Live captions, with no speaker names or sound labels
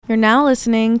You're now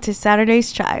listening to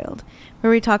Saturday's Child, where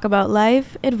we talk about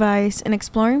life, advice, and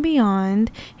exploring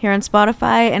beyond here on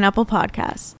Spotify and Apple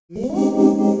Podcasts.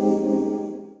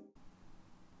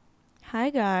 Hi,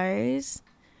 guys.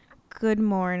 Good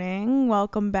morning.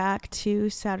 Welcome back to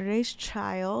Saturday's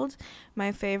Child,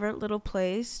 my favorite little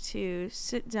place to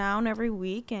sit down every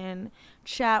week and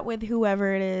chat with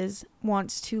whoever it is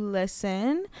wants to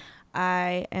listen.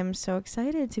 I am so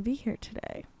excited to be here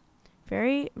today.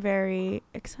 Very, very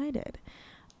excited.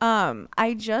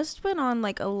 I just went on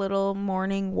like a little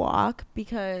morning walk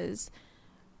because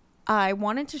I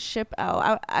wanted to ship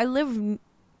out. I live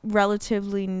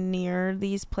relatively near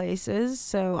these places,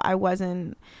 so I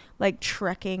wasn't like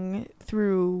trekking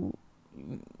through,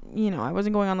 I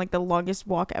wasn't going on like the longest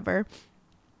walk ever.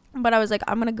 But I was like,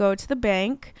 I'm going to go to the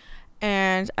bank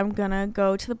and I'm going to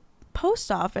go to the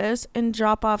post office and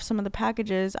drop off some of the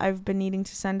packages I've been needing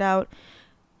to send out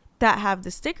that have the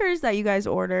stickers that you guys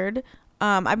ordered.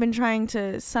 I've been trying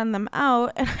to send them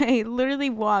out, and I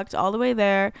literally walked all the way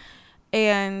there,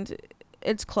 and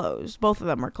it's closed. Both of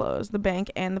them are closed, the bank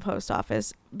and the post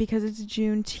office, because it's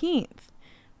Juneteenth.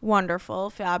 Wonderful,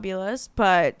 fabulous,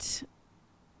 but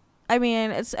I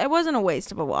mean, it wasn't a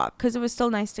waste of a walk because it was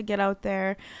still nice to get out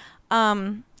there.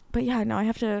 But yeah, no, I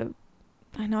have to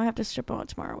strip them out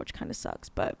tomorrow, which kind of sucks,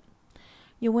 but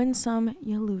you win some,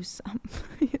 you lose some.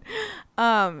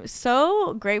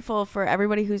 So grateful for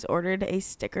everybody who's ordered a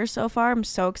sticker so far. I'm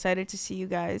so excited to see you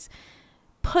guys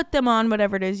put them on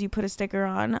whatever it is you put a sticker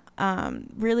on.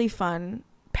 Really fun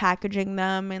packaging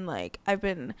them, and like I've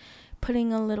been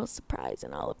putting a little surprise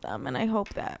in all of them, and I hope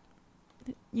that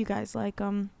you guys like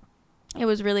them. It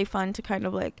was really fun to kind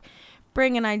of like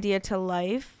bring an idea to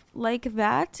life like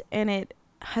that, and it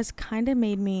has kind of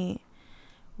made me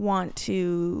want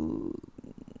to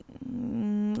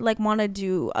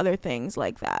do other things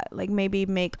like that, like maybe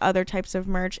make other types of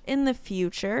merch in the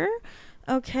future.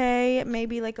 Okay,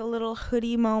 maybe like a little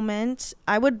hoodie moment.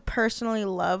 I would personally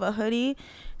love a hoodie,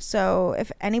 so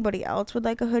if anybody else would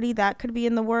like a hoodie, that could be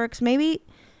in the works. Maybe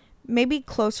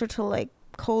closer to like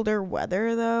colder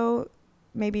weather though.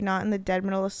 Maybe not in the dead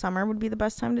middle of summer would be the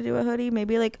best time to do a hoodie.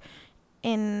 Maybe like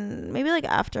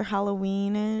after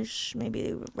Halloween-ish,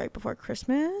 maybe right before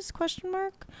Christmas, ?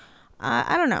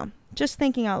 I don't know, just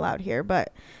thinking out loud here,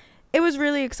 but it was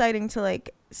really exciting to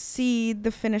like see the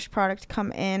finished product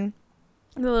come in,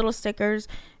 the little stickers,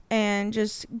 and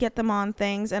just get them on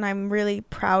things, and I'm really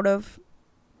proud of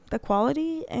the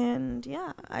quality, and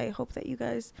yeah, I hope that you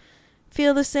guys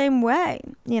feel the same way.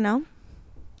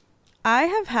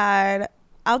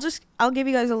 I'll give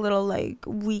you guys a little like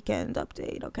weekend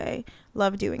update, okay?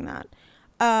 Love doing that.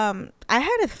 I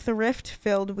had a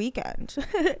thrift-filled weekend.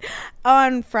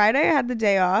 On Friday, I had the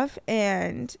day off,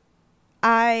 and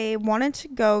I wanted to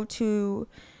go to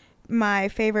my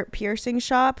favorite piercing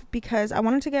shop because I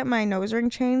wanted to get my nose ring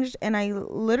changed, and I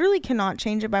literally cannot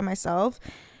change it by myself.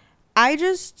 I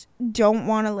just don't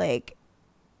want to, like,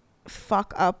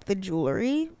 fuck up the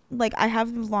jewelry. Like, I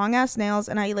have long-ass nails,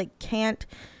 and I, like, can't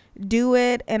do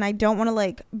it, and I don't want to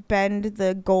like bend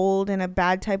the gold in a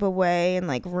bad type of way and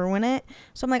like ruin it.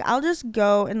 So I'm like, I'll just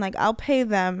go and like I'll pay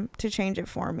them to change it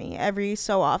for me every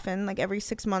so often, like every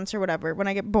 6 months or whatever, when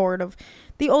I get bored of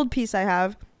the old piece I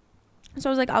have. So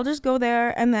I was like, I'll just go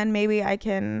there, and then maybe I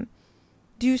can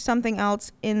do something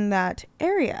else in that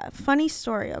area. Funny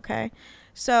story, okay?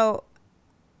 So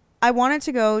I wanted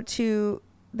to go to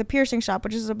the piercing shop,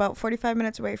 which is about 45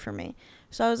 minutes away from me.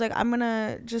 So I was like, I'm going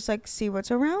to just like see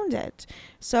what's around it.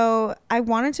 So I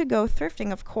wanted to go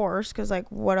thrifting, of course, because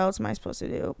like what else am I supposed to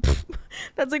do?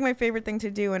 That's like my favorite thing to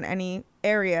do in any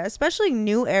area, especially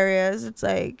new areas. It's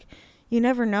like you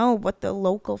never know what the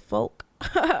local folk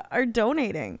are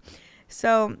donating.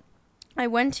 So I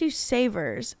went to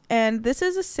Savers, and this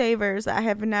is a Savers that I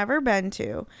have never been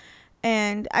to.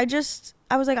 And I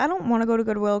was like, I don't want to go to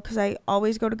Goodwill because I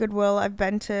always go to Goodwill. I've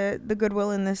been to the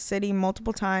Goodwill in this city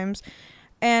multiple times,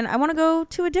 and I want to go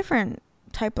to a different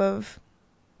type of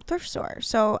thrift store.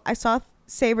 So I saw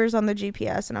Savers on the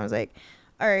GPS, and I was like,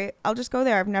 all right, I'll just go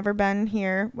there. I've never been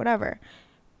here, whatever.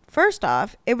 First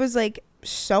off, it was like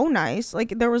so nice.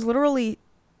 Like there was literally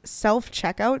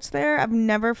self-checkouts there. I've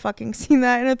never fucking seen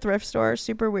that in a thrift store.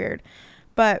 Super weird.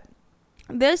 But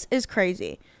this is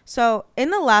crazy. So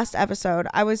in the last episode,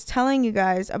 I was telling you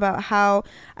guys about how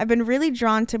I've been really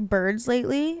drawn to birds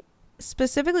lately,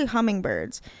 specifically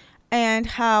hummingbirds, and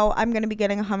how I'm going to be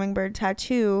getting a hummingbird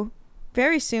tattoo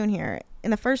very soon here.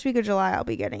 In the first week of July, I'll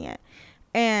be getting it.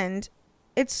 And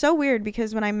it's so weird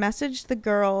because when I messaged the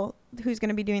girl who's going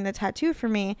to be doing the tattoo for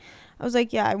me, I was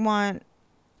like, yeah, I want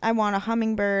a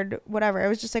hummingbird, whatever. It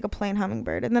was just like a plain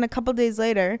hummingbird. And then a couple days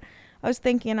later, I was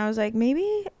thinking, I was like,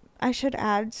 maybe I should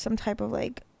add some type of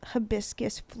like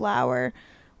hibiscus flower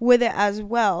with it as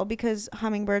well, because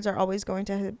hummingbirds are always going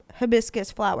to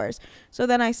hibiscus flowers. So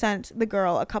then I sent the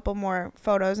girl a couple more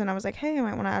photos and I was like, hey, I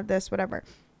might want to add this, whatever.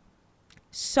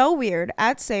 So weird.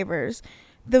 At Savers,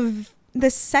 the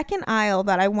second aisle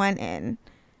that I went in,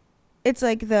 it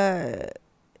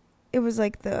was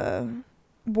like the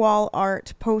wall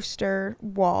art poster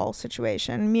wall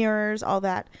situation, mirrors, all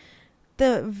that.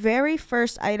 The very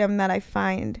first item that I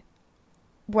find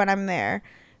when I'm there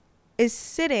is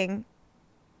sitting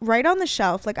right on the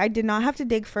shelf. Like, I did not have to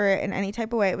dig for it in any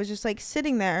type of way. It was just like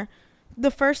sitting there.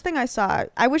 The first thing I saw,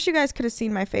 I wish you guys could have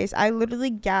seen my face. I literally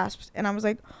gasped and I was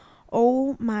like,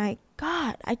 oh my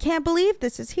God, I can't believe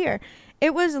this is here.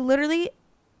 It was literally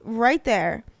right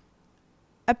there,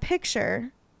 a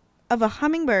picture of a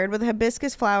hummingbird with a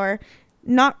hibiscus flower,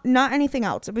 not anything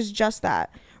else. It was just that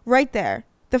right there.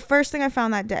 The first thing I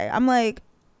found that day. I'm like,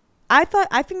 I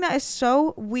think that is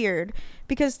so weird,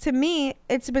 because to me,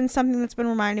 it's been something that's been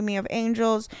reminding me of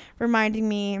angels, reminding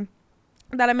me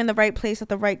that I'm in the right place at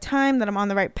the right time, that I'm on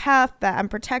the right path, that I'm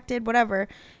protected, whatever.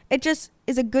 It just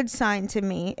is a good sign to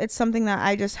me. It's something that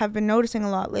I just have been noticing a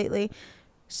lot lately.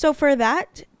 So for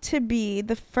that to be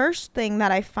the first thing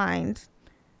that I find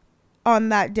on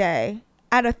that day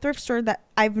at a thrift store that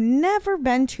I've never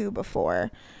been to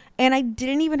before, and I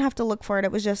didn't even have to look for it,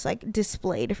 it was just like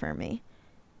displayed for me,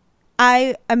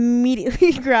 I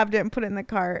immediately grabbed it and put it in the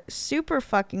cart. Super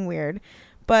fucking weird.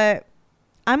 But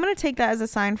I'm going to take that as a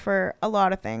sign for a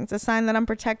lot of things. A sign that I'm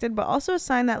protected, but also a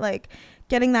sign that like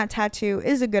getting that tattoo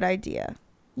is a good idea.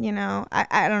 You know,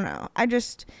 I don't know.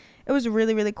 It was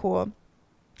really, really cool.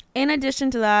 In addition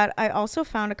to that, I also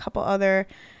found a couple other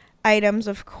items,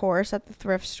 of course, at the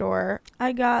thrift store.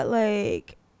 I got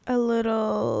like a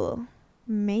little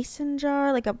mason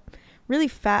jar, like a really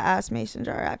fat ass mason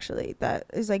jar, actually, that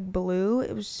is like blue.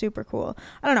 It was super cool.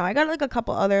 I don't know, I got like a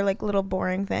couple other like little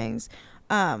boring things,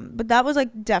 but that was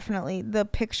like definitely, the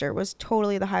picture was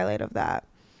totally the highlight of that.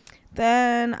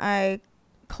 Then I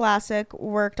classic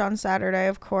worked on Saturday,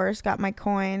 of course, got my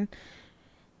coin.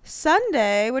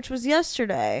 Sunday, which was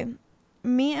yesterday,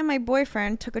 me and my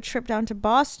boyfriend took a trip down to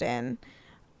Boston,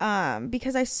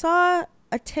 because I saw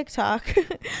a TikTok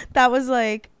that was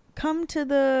like, come to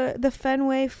the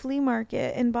Fenway flea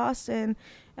market in Boston.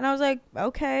 And I was like,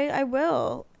 okay, I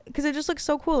will, because it just looks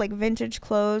so cool, like vintage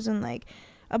clothes and like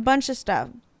a bunch of stuff.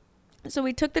 So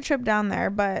we took the trip down there,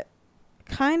 but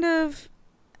kind of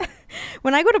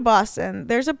when I go to Boston,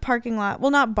 there's a parking lot,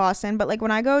 well, not Boston, but like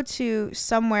when I go to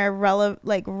somewhere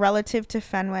relative to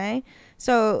Fenway.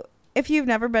 So if you've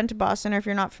never been to Boston, or if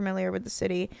you're not familiar with the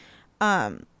city,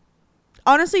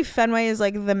 honestly, Fenway is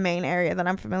like the main area that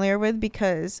I'm familiar with,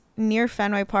 because near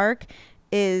Fenway Park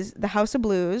is the House of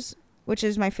Blues, which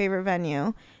is my favorite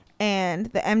venue, and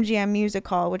the MGM Music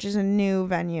Hall, which is a new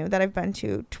venue that I've been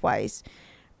to twice.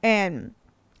 And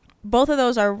both of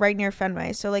those are right near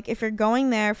Fenway. So like if you're going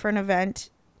there for an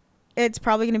event, it's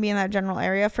probably going to be in that general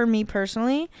area for me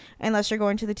personally, unless you're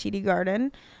going to the TD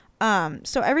Garden.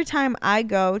 So every time I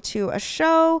go to a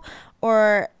show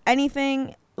or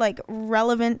anything like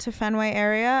relevant to Fenway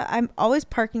area, I'm always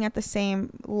parking at the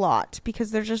same lot, because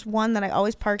there's just one that I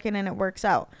always park in and it works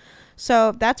out.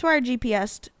 So that's where I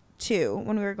GPSed to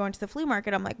when we were going to the flea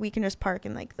market. I'm like, we can just park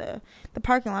in like the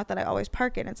parking lot that I always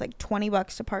park in. It's like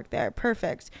 $20 to park there.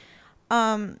 Perfect.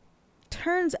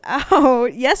 Turns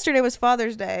out yesterday was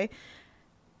Father's Day.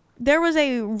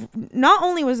 Not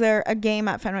only was there a game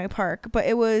at Fenway Park, but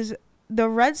it was the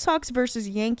Red Sox versus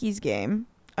Yankees game.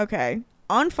 Okay.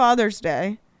 On Father's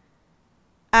Day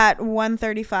at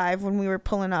 1:35 when we were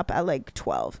pulling up at like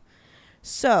 12.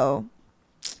 So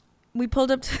we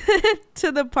pulled up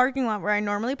to the parking lot where I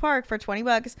normally park for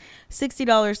 $20,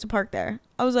 $60 to park there.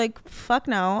 I was like, fuck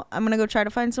no, I'm going to go try to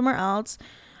find somewhere else.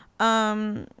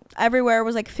 Everywhere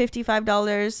was like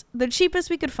 $55. The cheapest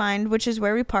we could find, which is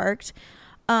where we parked,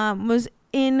 was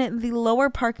in the lower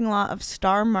parking lot of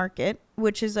Star Market,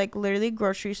 which is like literally a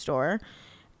grocery store.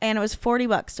 And it was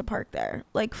 $40 to park there.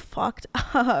 Like, fucked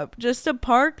up just to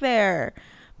park there.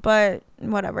 But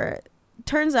whatever.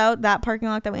 Turns out that parking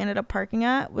lot that we ended up parking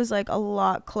at was like a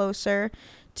lot closer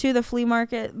to the flea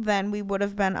market than we would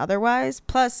have been otherwise.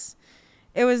 Plus,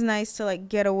 it was nice to like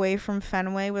get away from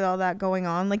Fenway with all that going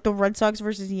on. Like the Red Sox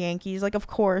versus Yankees. Like, of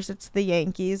course, it's the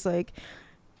Yankees. Like,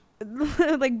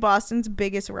 like Boston's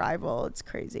biggest rival. It's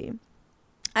crazy.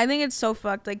 I think it's so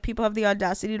fucked. Like, people have the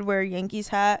audacity to wear a Yankees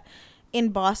hat in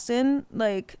Boston.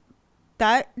 Like,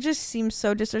 that just seems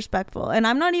so disrespectful. And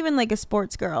I'm not even like a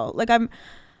sports girl. Like,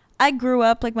 I grew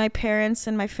up, like, my parents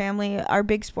and my family are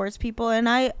big sports people, and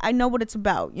I know what it's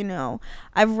about, you know.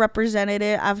 I've represented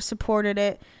it, I've supported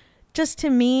it. Just to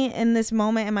me, in this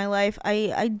moment in my life,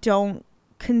 I don't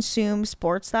consume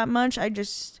sports that much. I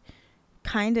just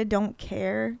kind of don't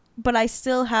care. But I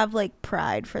still have, like,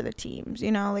 pride for the teams,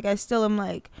 you know? Like, I still am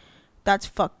like, that's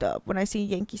fucked up when I see a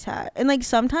Yankees hat. And, like,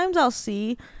 sometimes I'll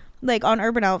see, like, on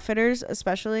Urban Outfitters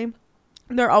especially,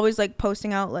 they're always, like, they're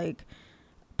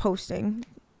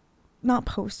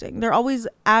always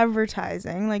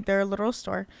advertising, like, they're a literal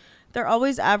store. They're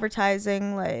always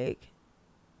advertising, like,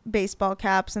 baseball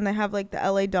caps, and they have, like, the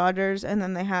LA Dodgers, and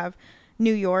then they have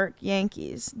New York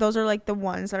Yankees. Those are, like, the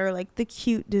ones that are, like, the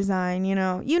cute design, you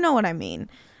know what I mean.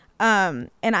 And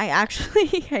I actually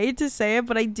hate to say it,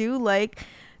 but I do like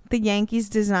the Yankees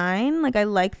design. Like, I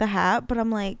like the hat, but I'm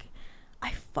like,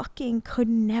 I fucking could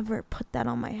never put that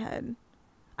on my head.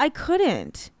 I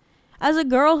couldn't. As a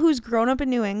girl who's grown up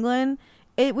in New England,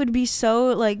 it would be so,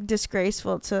 like,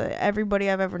 disgraceful to everybody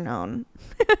I've ever known.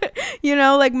 You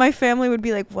know, like, my family would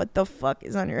be like, what the fuck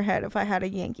is on your head if I had a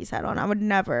Yankees hat on? I would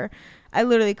never. I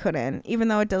literally couldn't, even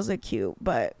though it does look cute,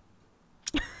 but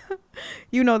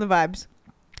you know the vibes.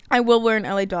 I will wear an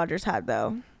LA Dodgers hat,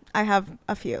 though. I have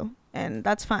a few, and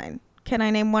that's fine. Can I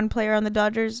name one player on the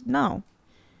Dodgers? No.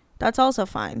 That's also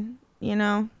fine, you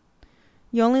know?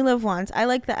 You only live once. I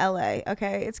like the LA,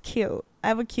 okay? It's cute. I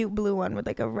have a cute blue one with,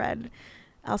 like, a red.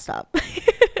 I'll stop.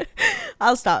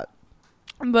 I'll stop.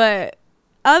 But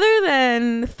other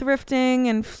than thrifting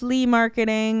and flea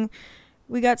marketing,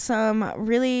 we got some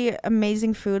really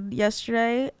amazing food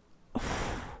yesterday.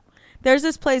 There's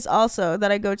this place also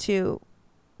that I go to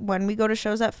when we go to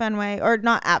shows at Fenway, or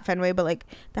not at Fenway, but, like,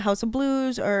 the House of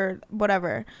Blues or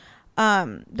whatever.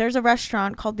 There's a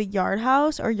restaurant called the Yard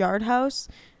House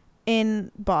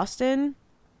in Boston,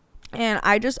 and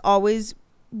I just always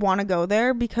want to go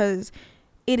there because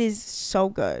it is so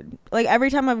good. Like,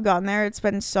 every time I've gone there, it's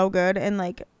been so good. And,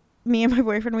 like, me and my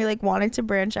boyfriend, we, like, wanted to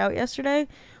branch out yesterday.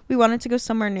 We wanted to go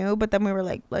somewhere new, but then we were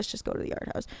like, let's just go to the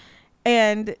Yard House.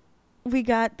 And we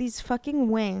got these fucking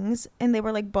wings, and they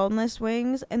were, like, boneless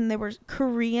wings, and they were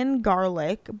Korean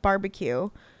garlic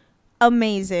barbecue.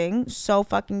 Amazing. So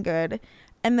fucking good.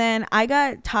 And then I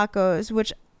got tacos,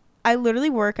 which I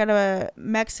literally work at a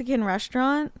Mexican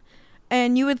restaurant,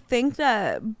 and you would think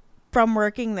that from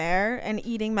working there and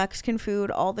eating Mexican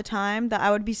food all the time that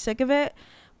I would be sick of it,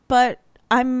 but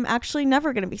I'm actually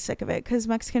never going to be sick of it because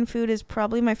Mexican food is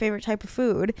probably my favorite type of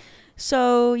food.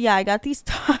 So yeah, I got these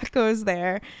tacos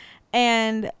there.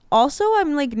 And also,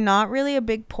 I'm, like, not really a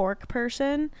big pork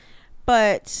person,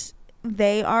 but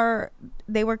they were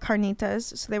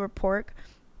carnitas, so they were pork.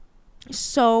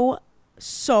 So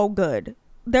good.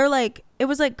 They're, like, it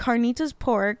was, like, carnitas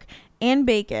pork and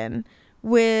bacon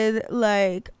with,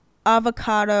 like,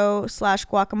 avocado /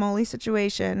 guacamole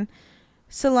situation,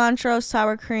 cilantro,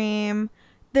 sour cream.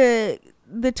 The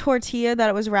tortilla that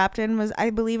it was wrapped in was,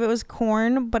 I believe it was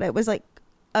corn, but it was, like,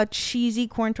 a cheesy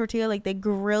corn tortilla. Like, they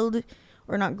they,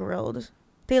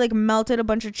 like, melted a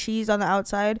bunch of cheese on the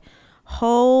outside.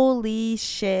 Holy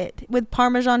shit. With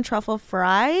Parmesan truffle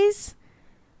fries.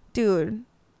 Dude,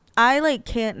 I, like,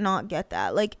 can't not get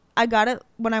that. Like, I got it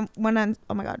when I went and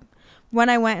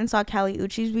saw Cali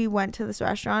Uchis. We went to this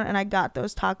restaurant and I got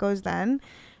those tacos then.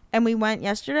 And we went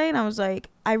yesterday and I was like,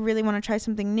 I really want to try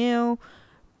something new,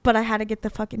 but I had to get the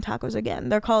fucking tacos again.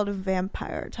 They're called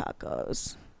vampire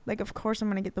tacos. Like, of course I'm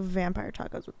going to get the vampire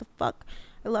tacos. What the fuck?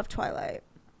 I love Twilight.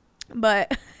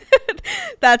 But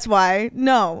that's why.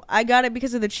 No, I got it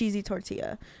because of the cheesy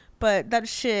tortilla. But that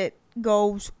shit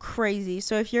goes crazy.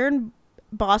 So if you're in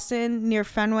Boston near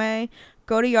Fenway,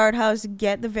 go to Yard House,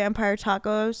 get the vampire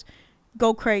tacos.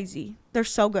 Go crazy. They're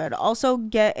so good. Also,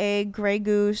 get a Grey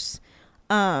Goose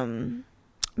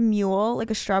mule, like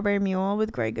a strawberry mule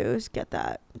with Grey Goose. Get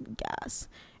that gas.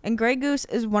 And Grey Goose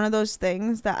is one of those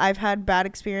things that I've had bad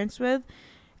experience with,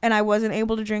 and I wasn't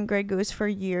able to drink Grey Goose for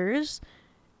years.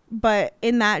 But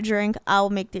in that drink,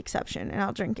 I'll make the exception and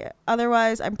I'll drink it.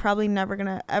 Otherwise, I'm probably never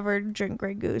gonna ever drink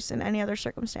Grey Goose in any other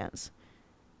circumstance.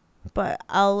 But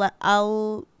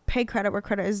I'll pay credit where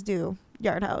credit is due.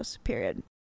 Yard House, period.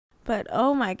 But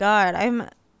oh my god, I'm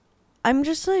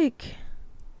just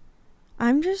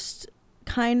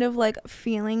kind of, like,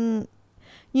 feeling,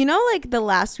 you know, like, the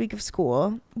last week of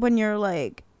school when you're,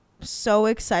 like, so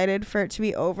excited for it to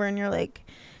be over and you're, like,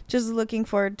 just looking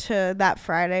forward to that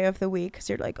Friday of the week because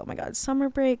you're like, oh my god, summer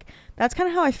break. That's kind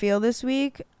of how I feel this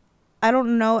week. I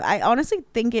don't know. I honestly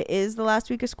think it is the last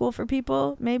week of school for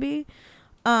people, maybe.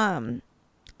 But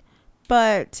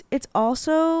it's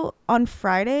also on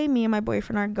Friday, me and my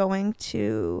boyfriend are going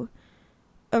to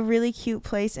a really cute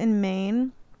place in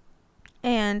Maine.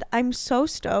 And I'm so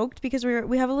stoked because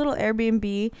we have a little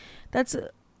Airbnb that's a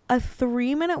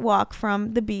 3-minute walk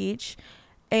from the beach,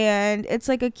 and it's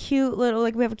like a cute little,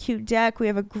 like, we have a cute deck, we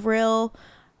have a grill.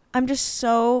 I'm just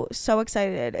so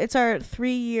excited. It's our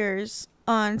 3 years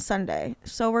on Sunday,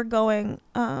 so we're going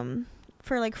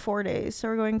for like 4 days. So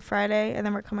we're going Friday and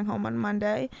then we're coming home on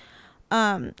Monday.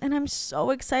 And I'm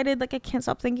so excited. Like, I can't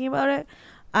stop thinking about it.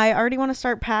 I already want to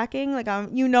start packing. Like,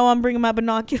 I'm bringing my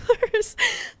binoculars.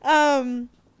 I'm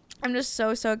just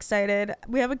so excited.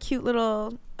 We have a cute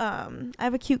little I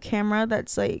have a cute camera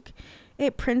that's like,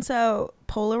 it prints out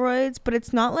Polaroids, but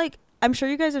it's not like, I'm sure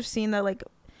you guys have seen that, like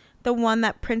the one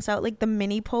that prints out like the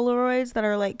mini Polaroids that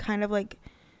are like kind of like,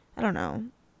 I don't know,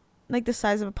 like the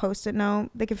size of a Post-it note.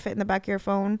 They can fit in the back of your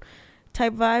phone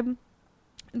type vibe.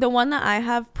 The one that I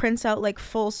have prints out like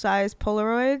full size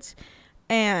Polaroids,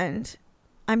 and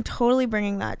I'm totally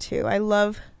bringing that too. I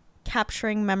love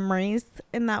capturing memories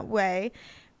in that way.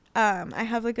 I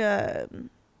have like a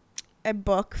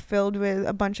book filled with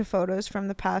a bunch of photos from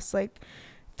the past like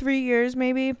 3 years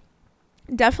maybe.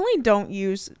 Definitely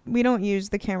we don't use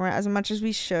the camera as much as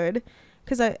we should,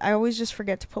 because I always just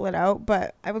forget to pull it out,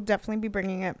 but I will definitely be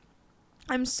bringing it.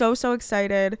 I'm so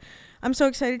excited. I'm so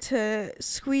excited to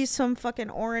squeeze some fucking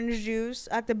orange juice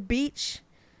at the beach,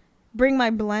 bring my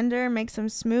blender, make some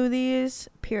smoothies,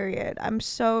 period. I'm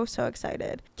so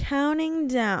excited. Counting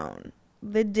down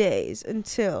the days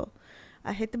until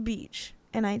I hit the beach,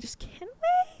 and I just can't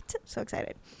wait. So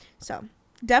excited. So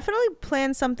definitely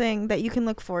plan something that you can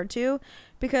look forward to,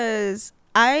 because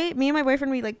me and my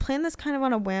boyfriend, we like planned this kind of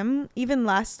on a whim. Even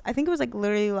I think it was like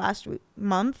literally last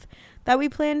month that we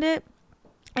planned it,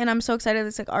 and I'm so excited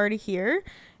it's like already here.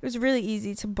 It was really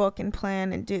easy to book and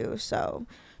plan and do. So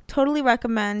totally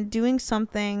recommend doing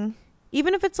something,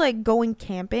 even if it's like going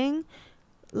camping.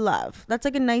 Love. That's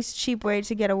like a nice cheap way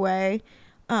to get away.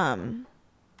 And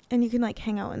you can like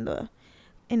hang out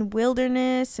in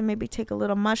wilderness and maybe take a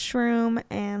little mushroom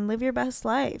and live your best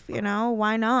life, you know?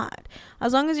 Why not?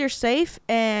 As long as you're safe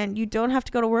and you don't have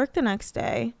to go to work the next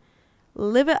day,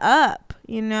 live it up,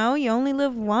 you know? You only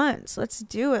live once. Let's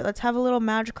do it. Let's have a little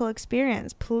magical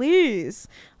experience, please.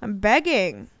 I'm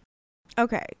begging.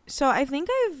 Okay, so I think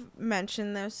I've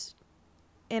mentioned this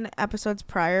in episodes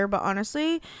prior, but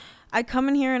honestly, I come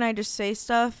in here and I just say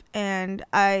stuff, and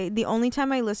the only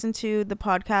time I listen to the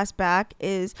podcast back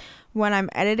is when I'm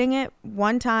editing it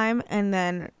one time, and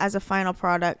then as a final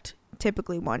product,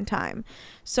 typically one time.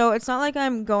 So it's not like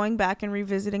I'm going back and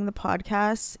revisiting the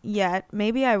podcast yet.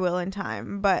 Maybe I will in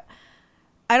time, but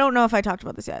I don't know if I talked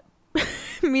about this yet.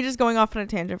 Me just going off on a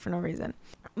tangent for no reason.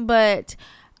 But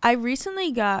I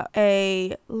recently got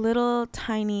a little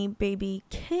tiny baby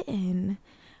kitten.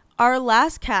 Our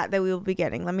last cat that we will be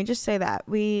getting, let me just say that,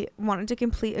 we wanted to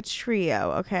complete a trio,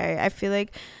 okay? I feel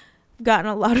like I've gotten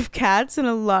a lot of cats in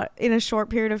a short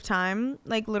period of time.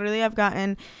 Like, literally,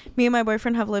 me and my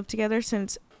boyfriend have lived together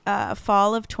since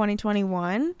fall of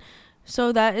 2021.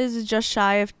 So that is just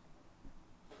shy of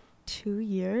 2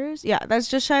 years. Yeah, that's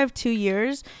just shy of 2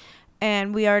 years.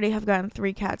 And we already have gotten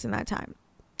 3 cats in that time.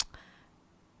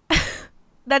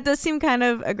 That does seem kind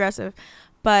of aggressive,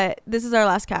 but this is our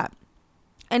last cat.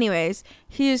 Anyways,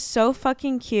 he is so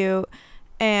fucking cute,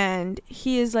 and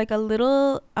he is like a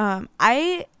little,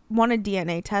 I want to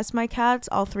DNA test my cats,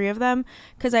 all 3 of them,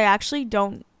 because I actually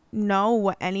don't know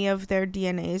what any of their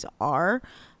DNAs are.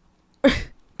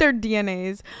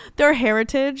 Their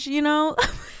heritage, you know?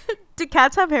 Do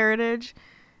cats have heritage?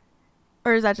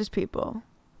 Or is that just people?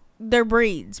 Their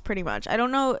breeds, pretty much. I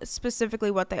don't know specifically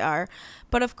what they are,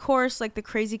 but of course, like the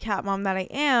crazy cat mom that I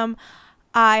am,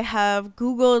 I have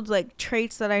Googled like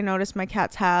traits that I notice my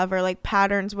cats have, or like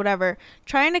patterns, whatever,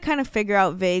 trying to kind of figure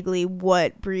out vaguely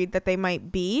what breed that they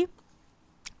might be.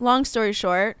 Long story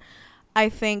short, I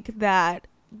think that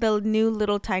the new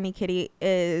little tiny kitty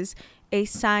is a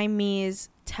Siamese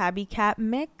tabby cat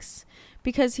mix,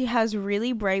 because he has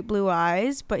really bright blue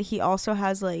eyes, but he also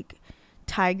has like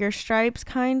tiger stripes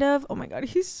kind of. Oh my god,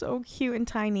 he's so cute and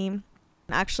tiny.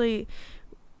 Actually,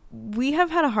 we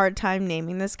have had a hard time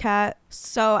naming this cat,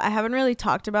 so I haven't really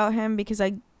talked about him, because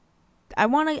I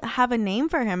want to have a name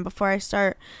for him before I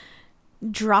start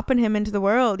dropping him into the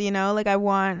world, you know? Like, I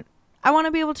want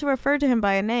to be able to refer to him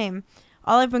by a name.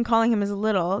 All I've been calling him is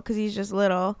Little, because he's just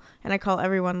little, and I call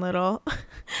everyone Little.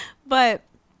 But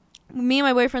me and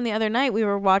my boyfriend the other night, we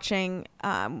were watching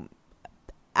Adam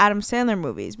Sandler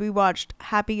movies. We watched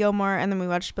Happy Gilmore, and then we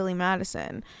watched Billy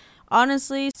Madison.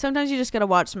 Honestly, sometimes you just gotta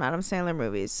watch some Adam Sandler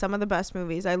movies. Some of the best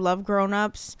movies. I love Grown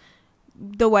Ups.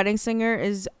 The Wedding Singer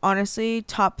is honestly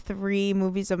top 3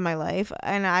 movies of my life,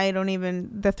 and I don't even,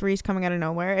 the three's coming out of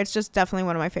nowhere. It's just definitely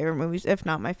one of my favorite movies, if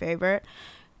not my favorite.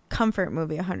 Comfort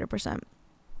movie, 100%.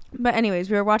 But anyways,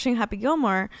 we were watching Happy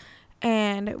Gilmore,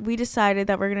 and we decided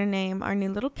that we're gonna name our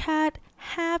new little cat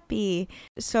Happy.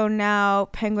 So now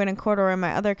Penguin and Corduroy,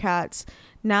 my other cats,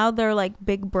 now they're like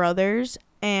big brothers,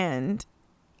 and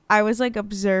I was like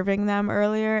observing them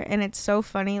earlier, and it's so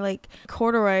funny. Like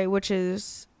Corduroy, which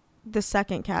is the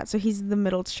second cat, so he's the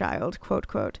middle child, quote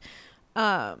quote,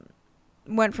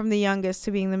 went from the youngest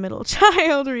to being the middle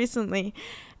child recently,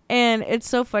 and it's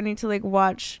so funny to like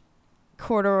watch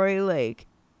Corduroy like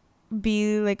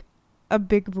be like a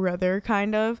big brother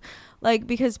kind of, like,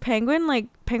 because Penguin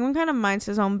kind of minds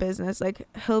his own business. Like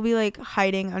he'll be like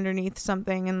hiding underneath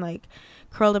something and like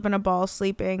curled up in a ball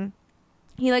sleeping.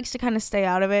 He likes to kind of stay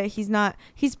out of it.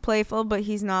 He's playful, but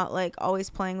he's not like always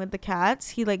playing with the cats.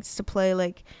 He likes to play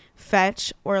like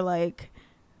fetch or like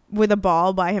with a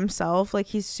ball by himself. Like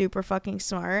he's super fucking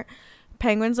smart.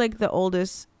 Penguin's like the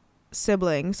oldest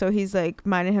sibling, so he's like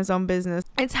minding his own business.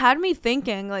 It's had me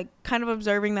thinking, like kind of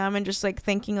observing them and just like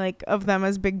thinking like of them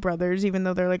as big brothers, even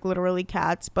though they're like literally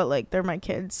cats, but like they're my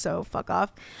kids, so fuck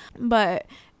off. But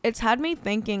it's had me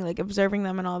thinking, like observing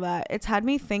them and all that, it's had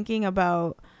me thinking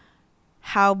about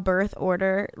how birth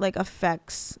order like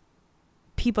affects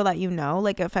people that you know,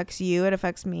 like affects you, it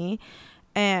affects me,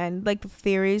 and like the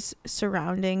theories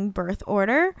surrounding birth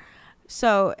order.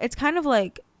 So it's kind of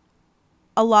like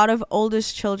a lot of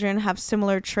oldest children have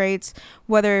similar traits,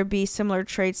 whether it be similar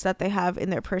traits that they have in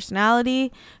their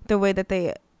personality, the way that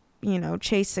they, you know,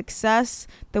 chase success,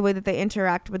 the way that they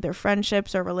interact with their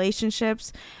friendships or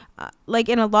relationships, like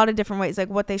in a lot of different ways, like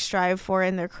what they strive for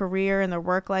in their career and their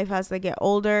work life as they get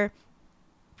older.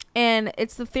 And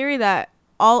it's the theory that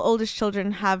all oldest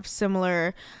children have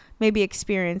similar maybe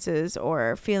experiences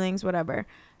or feelings, whatever.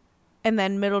 And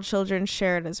then middle children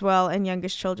share it as well, and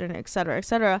youngest children, etc.,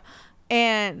 etc.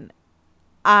 And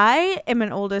I am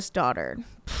an oldest daughter.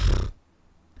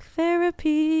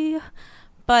 Therapy.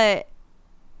 But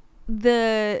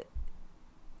the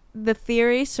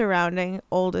theory surrounding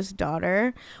oldest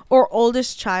daughter or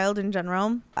oldest child in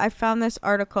general, I found this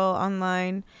article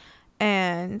online,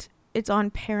 and it's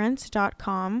on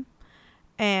parents.com,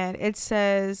 and it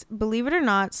says, believe it or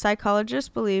not, psychologists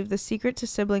believe the secret to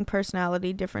sibling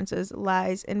personality differences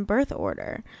lies in birth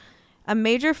order. A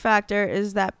major factor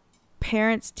is that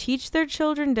parents teach their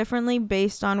children differently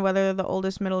based on whether they're the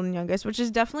oldest, middle, and youngest, which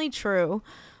is definitely true.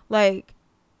 Like,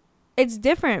 it's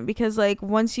different because like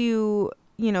once you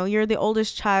know, you're the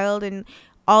oldest child and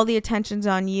all the attention's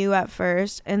on you at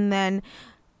first, and then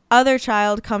other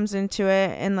child comes into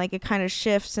it and like it kind of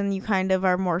shifts, and you kind of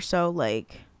are more so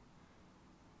like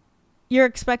you're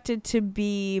expected to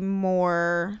be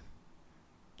more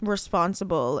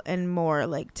responsible and more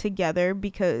like together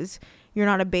because you're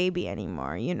not a baby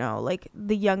anymore, you know, like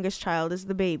the youngest child is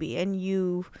the baby, and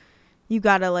you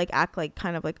gotta like act like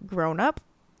kind of like grown up.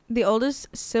 The oldest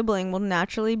sibling will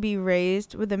naturally be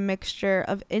raised with a mixture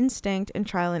of instinct and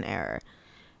trial and error.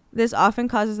 This often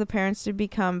causes the parents to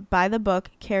become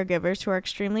by-the-book caregivers who are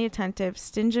extremely attentive,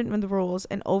 stingent with rules,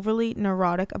 and overly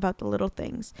neurotic about the little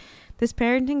things. This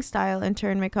parenting style, in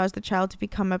turn, may cause the child to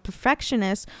become a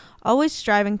perfectionist, always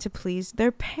striving to please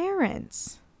their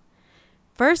parents.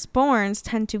 Firstborns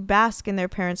tend to bask in their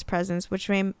parents' presence, which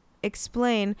may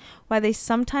explain why they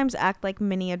sometimes act like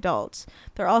mini adults.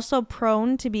 They're also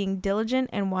prone to being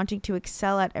diligent and wanting to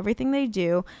excel at everything they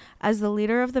do. As the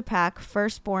leader of the pack,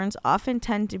 firstborns often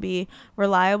tend to be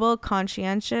reliable,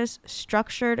 conscientious,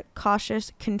 structured,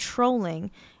 cautious,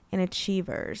 controlling, and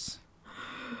achievers.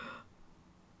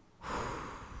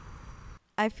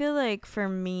 I feel like for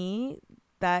me,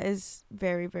 that is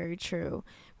very, very true.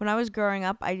 When I was growing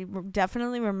up, I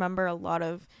definitely remember a lot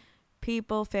of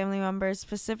people, family members,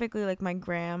 specifically like my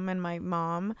gram and my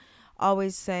mom,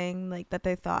 always saying like that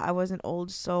they thought I was an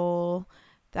old soul,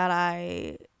 that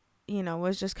I, you know,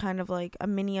 was just kind of like a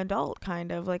mini adult,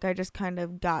 kind of like I just kind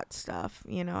of got stuff,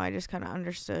 you know, I just kind of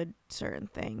understood certain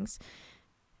things.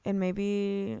 And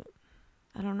maybe,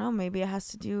 I don't know, maybe it has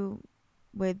to do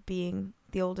with being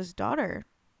the oldest daughter,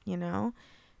 you know,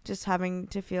 just having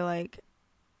to feel like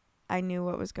I knew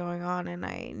what was going on and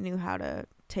I knew how to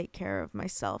take care of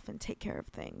myself and take care of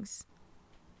things.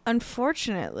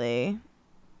 Unfortunately,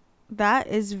 that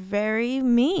is very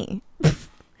me.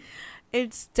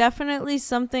 It's definitely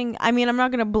something, I mean, I'm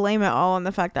not going to blame it all on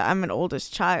the fact that I'm an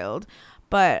oldest child,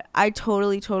 but I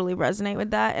totally resonate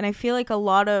with that. And I feel like a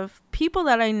lot of people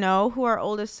that I know who are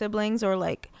oldest siblings or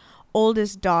like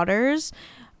oldest daughters,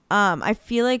 I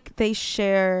feel like they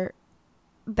share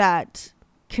that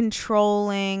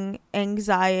controlling,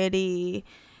 anxiety,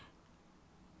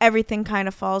 everything kind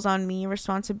of falls on me,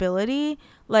 responsibility.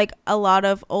 Like a lot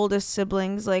of oldest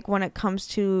siblings, like when it comes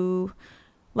to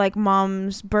like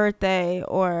mom's birthday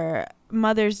or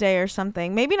Mother's Day or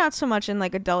something, maybe not so much in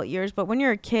like adult years, but when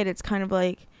you're a kid, it's kind of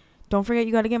like, don't forget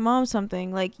you got to get mom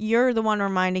something. Like you're the one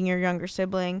reminding your younger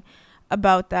sibling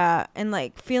about that, and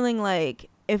like feeling like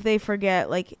if they forget,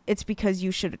 like it's because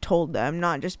you should have told them,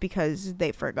 not just because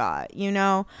they forgot, you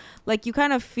know? Like you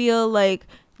kind of feel like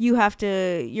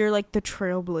you're like the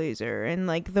trailblazer and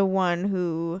like the one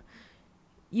who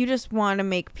you just want to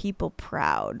make people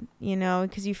proud, you know,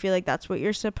 because you feel like that's what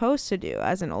you're supposed to do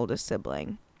as an oldest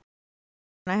sibling.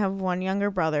 I have one younger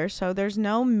brother, so there's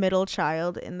no middle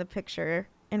child in the picture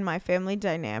in my family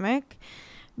dynamic,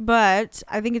 but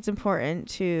I think it's important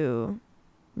to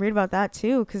read about that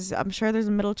too, because I'm sure there's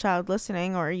a middle child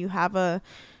listening, or you have a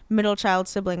middle child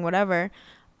sibling, whatever.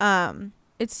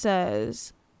 It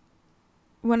says,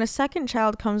 when a second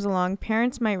child comes along,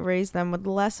 parents might raise them with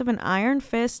less of an iron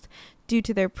fist due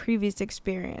to their previous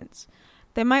experience.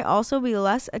 They might also be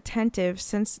less attentive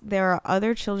since there are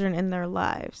other children in their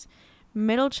lives.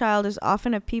 Middle child is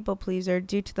often a people pleaser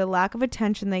due to the lack of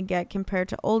attention they get compared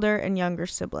to older and younger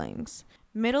siblings.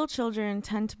 Middle children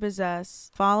tend to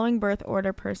possess following birth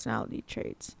order personality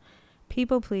traits.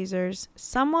 People pleasers,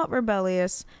 somewhat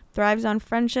rebellious, thrives on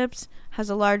friendships, has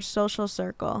a large social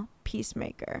circle,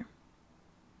 peacemaker.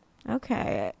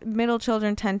 Okay, middle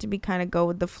children tend to be kind of go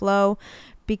with the flow,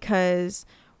 because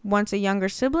once a younger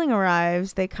sibling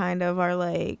arrives, they kind of are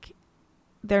like,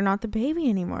 they're not the baby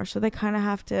anymore, so they kind of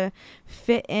have to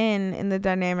fit in the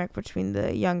dynamic between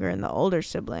the younger and the older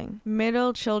sibling.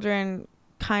 Middle children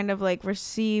kind of like they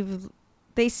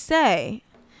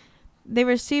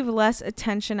receive less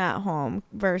attention at home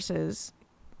versus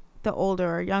the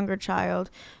older or younger child.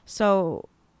 So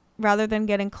rather than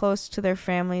getting close to their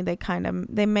family,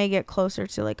 they may get closer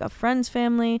to like a friend's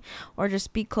family, or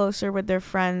just be closer with their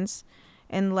friends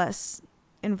and less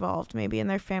involved maybe in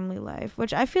their family life,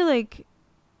 which I feel like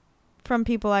from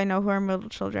people I know who are middle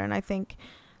children, I think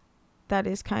that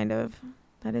is kind of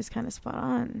spot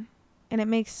on. And it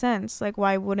makes sense. Like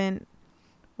why wouldn't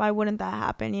that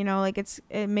happen? You know, like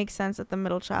it makes sense that the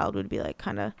middle child would be like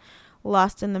kind of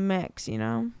lost in the mix, you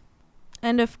know?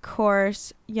 And of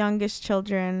course, youngest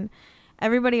children,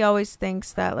 everybody always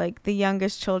thinks that like the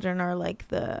youngest children are like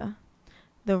the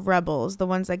rebels, the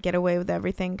ones that get away with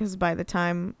everything, because by the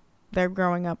time they're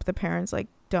growing up, the parents like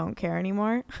don't care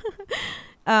anymore.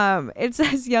 It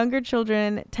says younger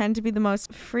children tend to be the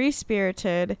most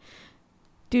free-spirited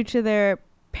due to their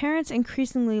parents'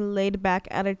 increasingly laid-back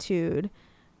attitude.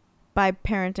 By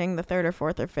parenting the third or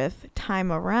fourth or fifth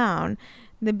time around,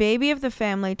 the baby of the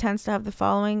family tends to have the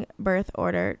following birth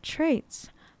order traits: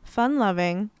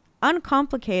 fun-loving,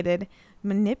 uncomplicated,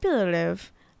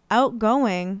 manipulative,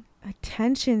 outgoing,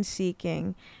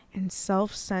 attention-seeking, and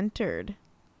self-centered.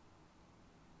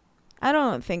 I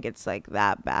don't think it's like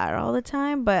that bad all the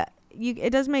time, but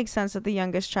it does make sense that the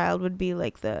youngest child would be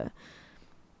like the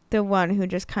one who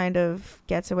just kind of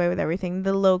gets away with everything,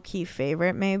 the low-key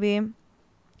favorite maybe.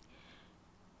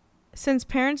 Since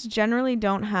parents generally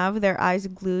don't have their eyes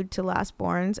glued to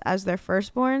lastborns as their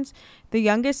firstborns, the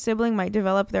youngest sibling might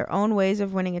develop their own ways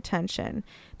of winning attention.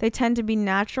 They tend to be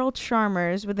natural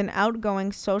charmers with an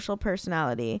outgoing social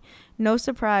personality. No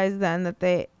surprise then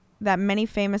that many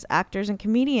famous actors and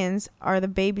comedians are the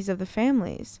babies of the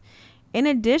families. In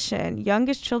addition,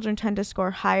 youngest children tend to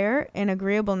score higher in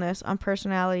agreeableness on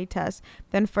personality tests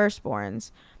than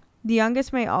firstborns. The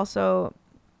youngest may also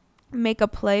make a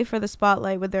play for the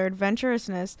spotlight with their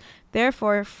adventurousness.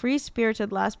 Therefore, free-spirited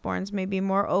lastborns may be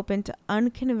more open to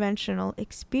unconventional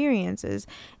experiences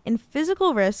and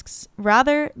physical risks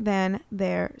rather than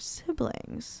their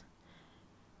siblings.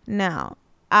 Now,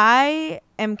 I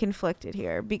am conflicted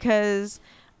here because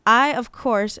I, of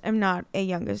course, am not a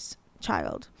youngest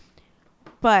child,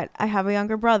 but I have a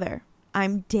younger brother.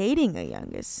 I'm dating a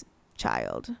youngest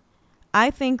child.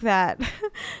 I think that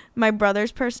my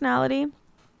brother's personality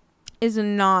is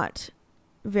not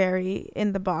very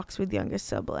in the box with youngest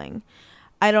sibling.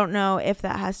 I don't know if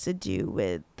that has to do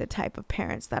with the type of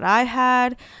parents that I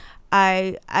had.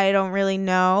 I don't really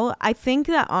know. I think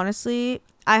that honestly,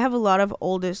 I have a lot of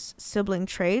oldest sibling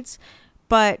traits,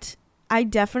 but I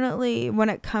definitely, when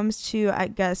it comes to, I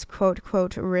guess, quote,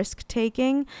 quote, risk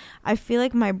taking, I feel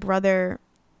like my brother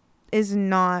is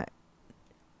not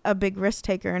a big risk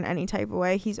taker in any type of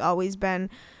way. He's always been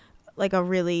like a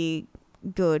really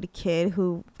good kid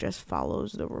who just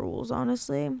follows the rules,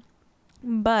 honestly.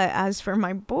 But as for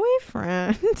my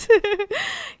boyfriend,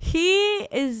 he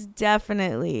is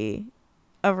definitely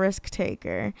a risk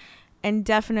taker and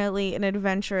definitely an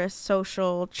adventurous,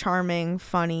 social, charming,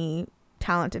 funny,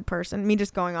 talented person. Me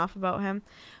just going off about him.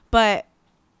 But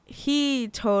he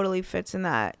totally fits in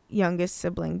that youngest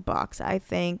sibling box, I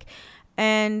think.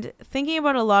 And thinking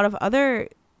about a lot of other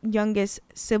youngest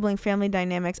sibling family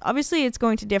dynamics, obviously it's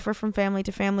going to differ from family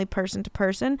to family, person to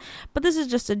person, but this is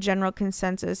just a general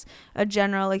consensus, a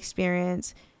general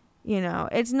experience. You know,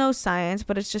 it's no science,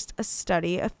 but it's just a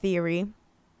study, a theory.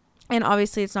 And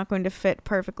obviously it's not going to fit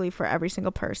perfectly for every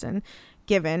single person.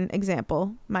 Given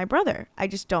example, my brother, I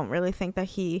just don't really think that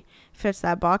he fits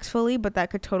that box fully, but that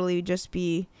could totally just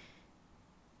be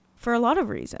for a lot of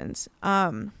reasons.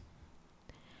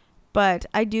 But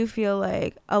I do feel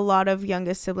like a lot of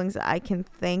youngest siblings that I can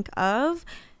think of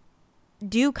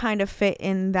do kind of fit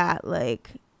in that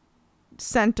like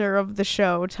center of the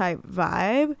show type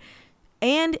vibe.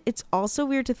 And it's also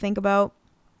weird to think about,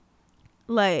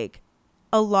 like,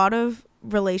 a lot of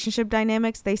relationship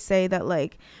dynamics, they say that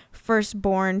like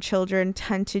firstborn children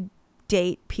tend to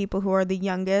date people who are the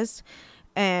youngest,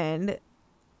 and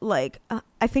like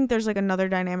I think there's like another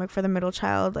dynamic for the middle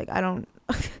child. Like I don't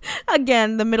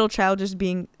again, the middle child just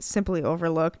being simply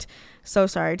overlooked. So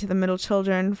sorry to the middle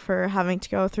children for having to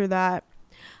go through that.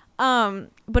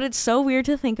 But it's so weird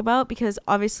to think about because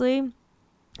obviously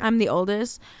I'm the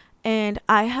oldest, and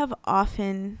I have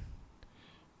often,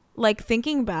 like,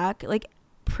 thinking back, like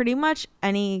pretty much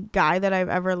any guy that I've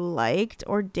ever liked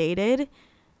or dated,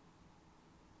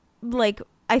 like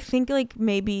I think like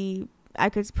maybe I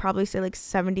could probably say like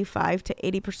 75 to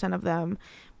 80% of them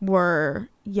were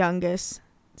youngest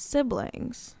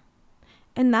siblings.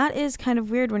 And that is kind of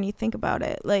weird when you think about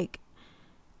it. Like,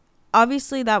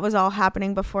 obviously that was all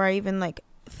happening before I even like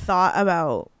thought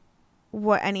about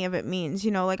what any of it means.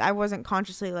 You know, like I wasn't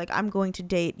consciously like, I'm going to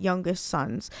date youngest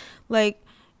sons. Like,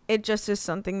 it just is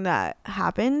something that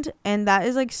happened. And that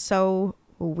is like so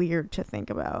weird to think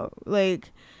about.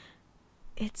 Like,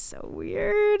 it's so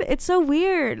weird. It's so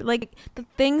weird. Like, the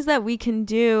things that we can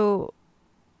do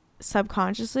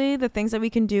subconsciously, the things that we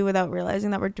can do without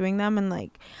realizing that we're doing them, and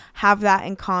like have that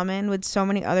in common with so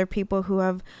many other people who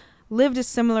have lived a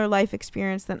similar life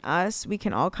experience than us. We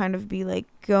can all kind of be like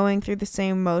going through the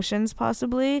same motions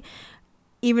possibly,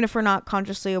 even if we're not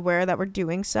consciously aware that we're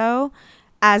doing so.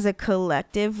 As a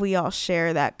collective, we all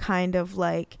share that kind of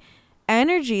like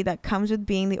energy that comes with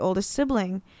being the oldest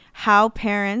sibling. How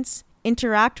parents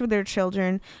interact with their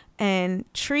children and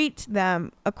treat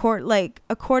them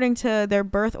according to their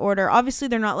birth order. Obviously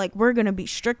they're not like, we're gonna be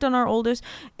strict on our oldest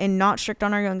and not strict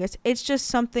on our youngest. It's just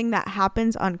something that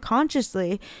happens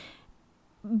unconsciously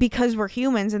because we're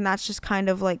humans, and that's just kind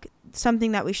of like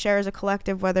something that we share as a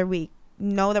collective, whether we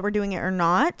know that we're doing it or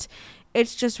not.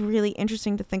 It's just really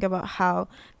interesting to think about how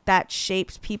that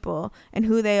shapes people and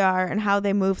who they are and how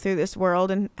they move through this world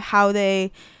and how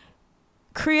they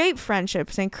create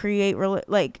friendships and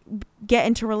get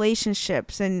into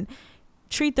relationships and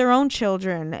treat their own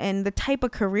children, and the type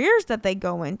of careers that they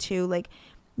go into. Like,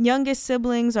 youngest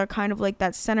siblings are kind of like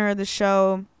that center of the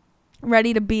show,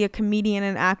 ready to be a comedian,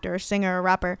 an actor, a singer, a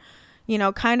rapper, you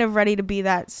know, kind of ready to be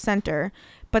that center.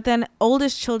 But then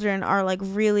oldest children are like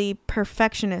really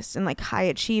perfectionists and like high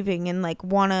achieving and like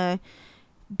want to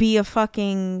be a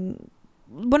fucking...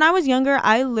 When I was younger,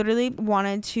 I literally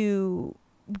wanted to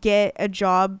get a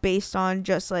job based on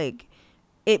just like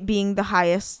it being the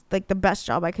highest, like the best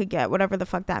job I could get, whatever the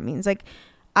fuck that means. Like,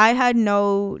 I had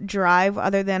no drive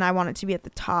other than I wanted to be at the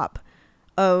top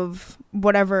of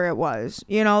whatever it was,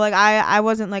 you know. Like I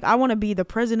wasn't like, I want to be the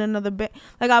president of the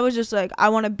like, I was just like, I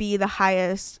want to be the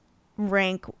highest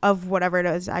rank of whatever it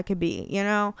is I could be, you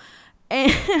know.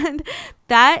 And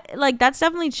that's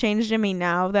definitely changed in me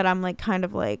now that I'm like kind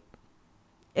of like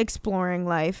exploring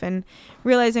life and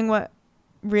realizing what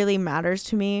really matters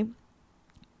to me.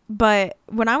 But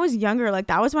when I was younger, like,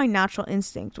 that was my natural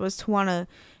instinct, was to want to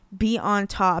be on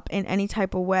top in any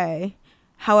type of way,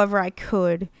 however I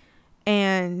could.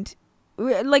 And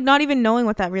like, not even knowing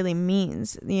what that really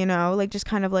means, you know, like just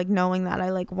kind of like knowing that I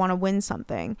like want to win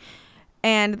something.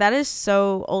 And that is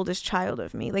so oldest child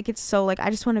of me. Like, it's so like, I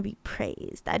just want to be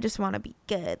praised. I just want to be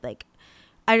good. Like,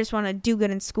 I just want to do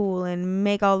good in school and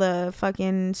make all the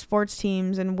fucking sports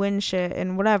teams and win shit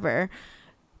and whatever.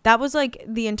 That was like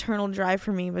the internal drive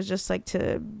for me, was just like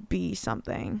to be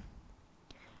something.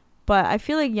 But I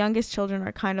feel like youngest children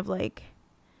are kind of like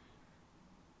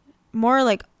more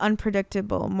like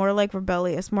unpredictable, more like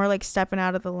rebellious, more like stepping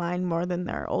out of the line more than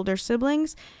their older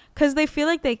siblings, because they feel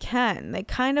like they can. They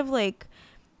kind of like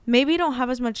maybe don't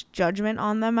have as much judgment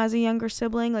on them as a younger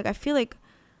sibling. Like, I feel like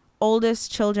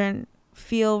oldest children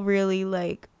feel really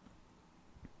like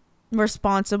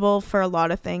responsible for a lot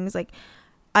of things. Like,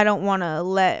 I don't want to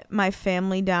let my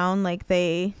family down. Like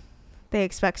they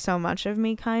expect so much of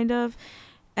me, kind of.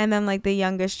 And then like the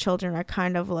youngest children are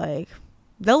kind of like,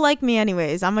 they'll like me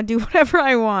anyways. I'm gonna do whatever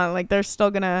I want. Like they're still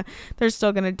gonna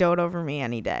dote over me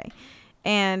any day.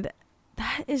 And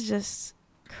that is just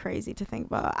crazy to think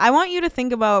about. I want you to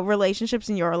think about relationships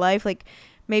in your life, like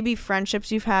maybe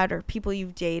friendships you've had or people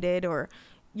you've dated or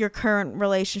your current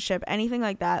relationship, anything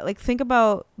like that. Like think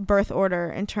about birth order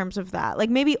in terms of that. Like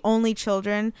maybe only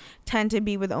children tend to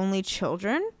be with only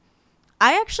children.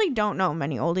 I actually don't know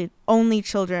many only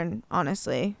children,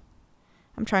 honestly.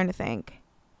 I'm trying to think.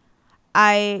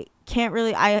 I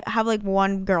have like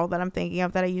one girl that I'm thinking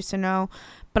of that I used to know,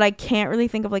 but I can't really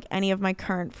think of like any of my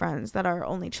current friends that are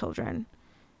only children.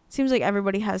 It seems like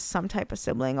everybody has some type of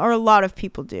sibling, or a lot of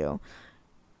people do.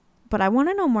 But I want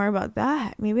to know more about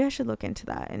that. Maybe I should look into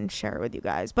that and share it with you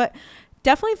guys. But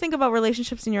definitely think about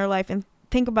relationships in your life and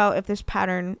think about if this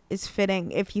pattern is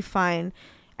fitting, if you find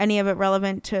any of it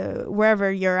relevant to wherever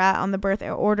you're at on the birth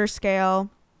order scale.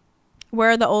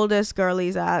 Where are the oldest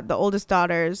girlies at? The oldest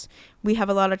daughters. We have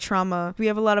a lot of trauma. We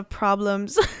have a lot of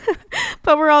problems.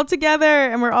 But we're all together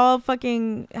and we're all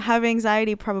fucking have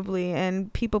anxiety probably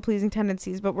and people-pleasing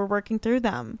tendencies, but we're working through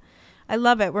them. I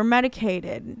love it. We're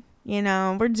medicated. You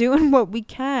know, we're doing what we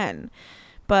can.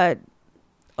 But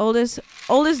oldest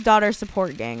daughter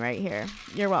support gang right here.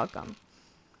 You're welcome.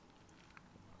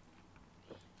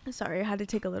 Sorry, I had to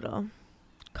take a little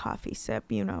coffee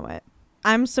sip. You know it.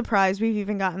 I'm surprised we've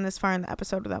even gotten this far in the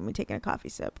episode without me taking a coffee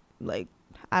sip. Like,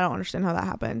 I don't understand how that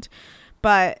happened.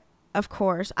 But, of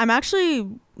course, I'm actually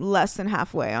less than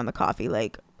halfway on the coffee.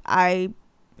 Like, I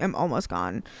am almost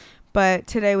gone. But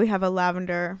today we have a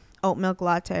lavender oat milk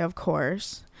latte, of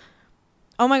course.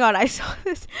 Oh my God, I saw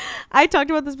this. I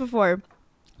talked about this before.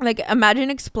 Like,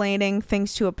 imagine explaining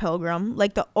things to a pilgrim.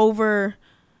 Like, the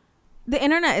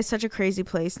internet is such a crazy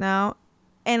place now.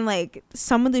 And, like,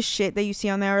 some of the shit that you see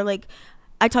on there are, like,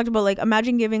 I talked about, like,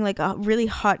 imagine giving, like, a really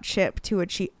hot chip to a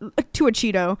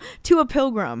Cheeto, to a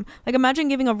pilgrim. Like, imagine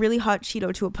giving a really hot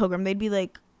Cheeto to a pilgrim. They'd be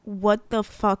like, what the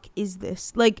fuck is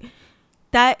this? Like,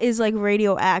 that is, like,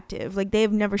 radioactive. Like, they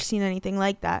have never seen anything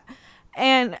like that.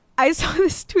 And I saw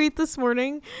this tweet this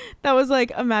morning that was,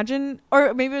 like, imagine,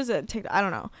 or maybe it was a TikTok, I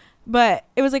don't know. But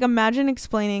it was like, imagine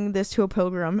explaining this to a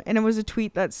pilgrim. And it was a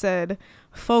tweet that said,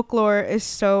 folklore is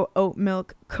so oat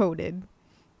milk coated.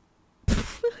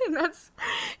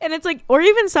 and it's like, or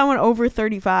even someone over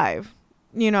 35,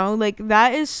 you know, like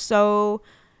that is so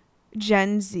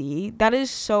Gen Z. That is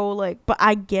so like, but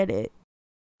I get it.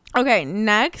 Okay,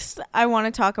 next I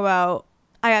want to talk about,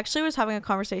 I actually was having a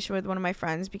conversation with one of my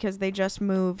friends because they just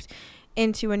moved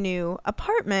into a new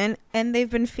apartment and they've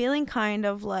been feeling kind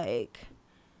of like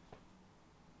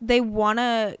they want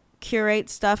to curate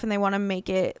stuff and they want to make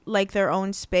it like their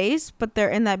own space, but they're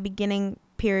in that beginning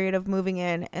period of moving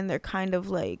in and they're kind of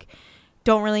like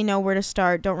don't really know where to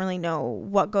start, don't really know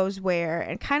what goes where,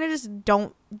 and kind of just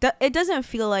it doesn't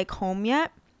feel like home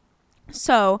yet.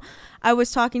 So I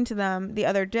was talking to them the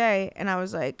other day and I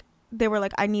was like, they were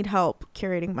like, I need help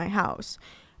curating my house.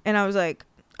 And I was like,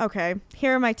 okay,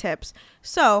 here are my tips.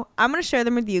 So I'm going to share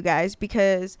them with you guys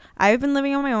because I've been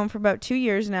living on my own for about 2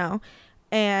 years now.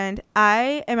 And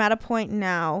I am at a point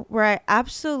now where I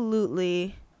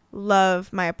absolutely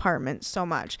love my apartment so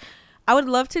much. I would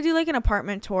love to do like an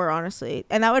apartment tour, honestly.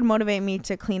 And that would motivate me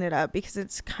to clean it up because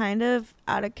it's kind of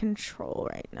out of control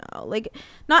right now. Like,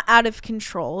 not out of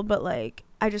control, but like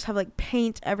I just have like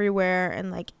paint everywhere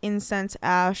and like incense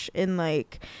ash in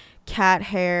like cat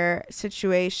hair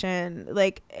situation.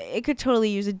 Like, it could totally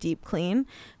use a deep clean.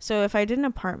 So if I did an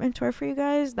apartment tour for you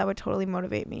guys, that would totally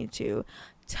motivate me to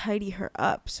tidy her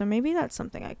up. So maybe that's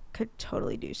something I could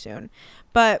totally do soon.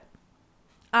 But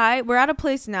we're at a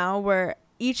place now where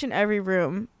each and every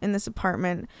room in this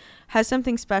apartment has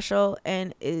something special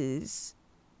and is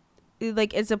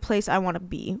like, it's a place I want to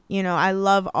be. You know, I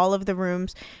love all of the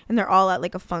rooms and they're all at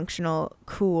like a functional,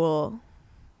 cool,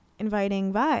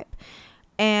 inviting vibe.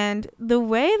 And the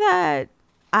way that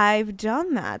I've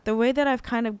done that, the way that I've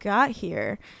kind of got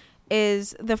here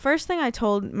is the first thing I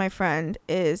told my friend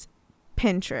is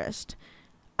Pinterest.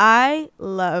 I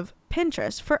love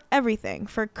Pinterest for everything,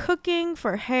 for cooking,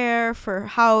 for hair, for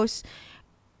house.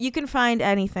 You can find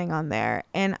anything on there.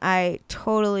 And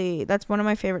that's one of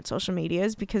my favorite social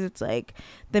medias because it's like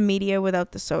the media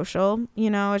without the social, you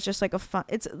know, it's just like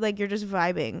it's like you're just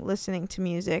vibing, listening to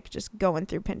music, just going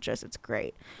through Pinterest. It's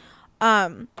great.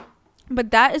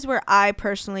 But that is where I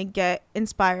personally get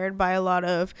inspired by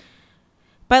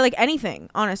like anything,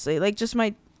 honestly, like just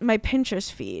my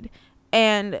Pinterest feed.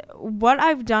 And what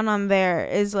I've done on there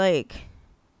is like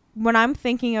when I'm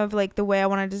thinking of like the way I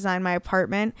want to design my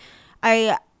apartment,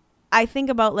 I think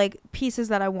about like pieces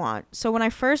that I want. So when I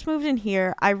first moved in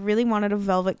here, I really wanted a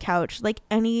velvet couch, like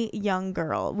any young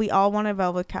girl. We all want a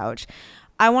velvet couch.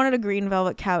 I wanted a green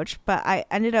velvet couch, but I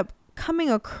ended up coming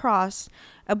across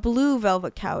a blue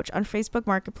velvet couch on Facebook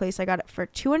Marketplace. I got it for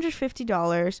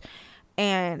 $250,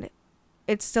 and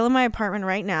it's still in my apartment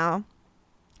right now.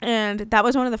 And that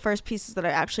was one of the first pieces that I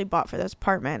actually bought for this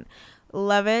apartment.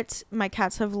 Love it. My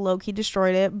cats have low-key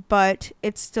destroyed it, but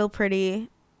it's still pretty.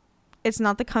 It's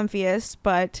not the comfiest,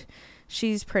 but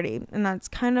she's pretty, and that's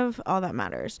kind of all that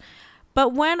matters.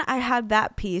 But when I had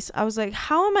that piece, I was like,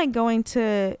 how am I going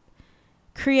to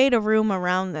create a room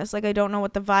around this? Like, I don't know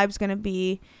what the vibe's going to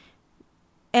be.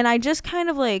 And I just kind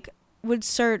of like would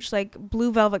search like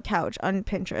blue velvet couch on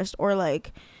Pinterest, or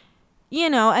like, you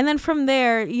know, and then from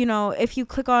there, you know, if you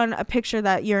click on a picture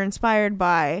that you're inspired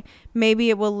by, maybe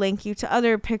it will link you to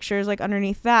other pictures like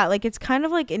underneath that. Like, it's kind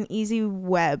of like an easy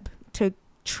web to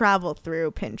travel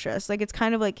through Pinterest. Like, it's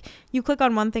kind of like you click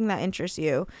on one thing that interests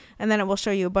you, and then it will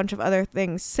show you a bunch of other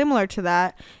things similar to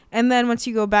that. And then once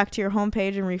you go back to your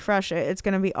homepage and refresh it, it's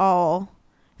going to be all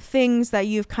things that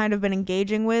you've kind of been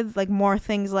engaging with, like more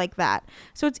things like that.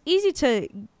 So it's easy to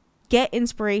get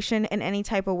inspiration in any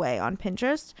type of way on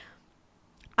Pinterest.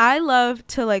 I love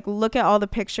to like look at all the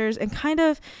pictures and kind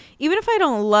of, even if I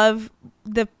don't love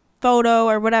the photo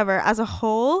or whatever as a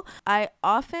whole, I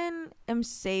often am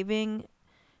saving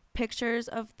pictures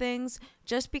of things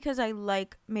just because I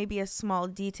like maybe a small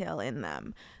detail in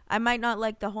them. I might not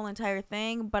like the whole entire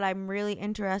thing, but I'm really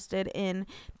interested in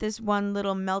this one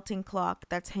little melting clock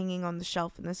that's hanging on the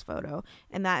shelf in this photo,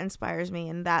 and that inspires me,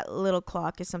 and that little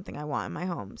clock is something I want in my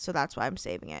home, so that's why I'm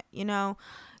saving it. You know,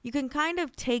 you can kind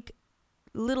of take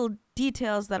little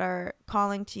details that are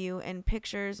calling to you in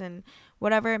pictures and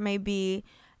whatever it may be,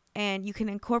 and you can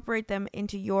incorporate them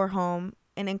into your home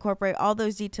and incorporate all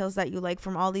those details that you like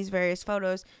from all these various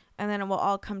photos, and then it will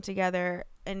all come together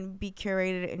and be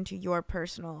curated into your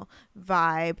personal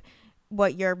vibe,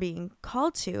 what you're being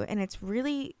called to. And it's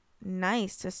really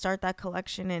nice to start that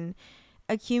collection and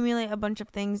accumulate a bunch of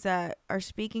things that are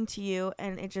speaking to you,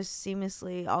 and it just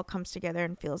seamlessly all comes together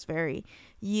and feels very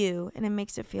you, and it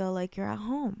makes it feel like you're at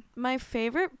home. My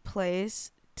favorite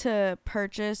place to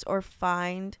purchase or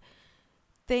find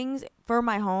things for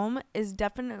my home is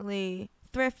definitely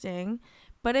thrifting,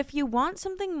 but if you want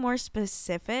something more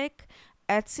specific,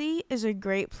 Etsy is a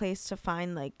great place to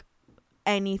find like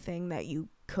anything that you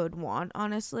could want.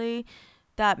 Honestly,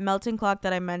 that melting clock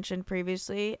that I mentioned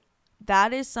previously,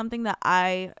 that is something that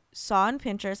I saw on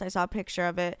Pinterest. I saw a picture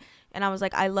of it and I was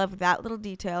like, I love that little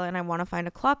detail and I want to find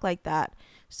a clock like that.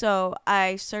 So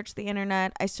I searched the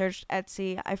internet, I searched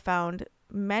Etsy, I found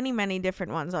many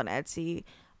different ones on Etsy.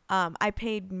 I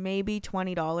paid maybe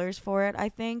 $20 for it, I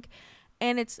think.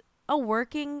 And it's a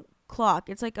working clock.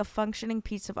 It's like a functioning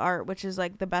piece of art, which is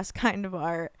like the best kind of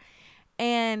art.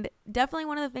 And definitely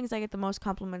one of the things I get the most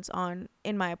compliments on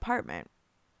in my apartment.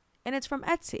 And it's from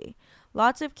Etsy.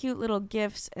 Lots of cute little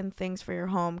gifts and things for your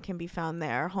home can be found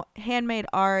there. Handmade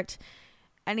art,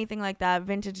 anything like that,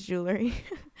 vintage jewelry.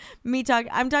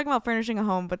 I'm talking about furnishing a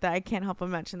home, but that I can't help but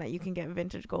mention that you can get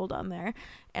vintage gold on there.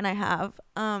 And I have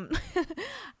I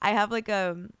have like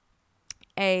a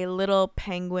little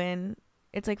penguin.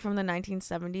 It's like from the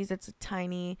 1970s. It's a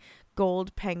tiny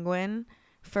gold penguin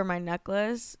for my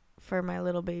necklace for my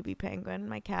little baby penguin,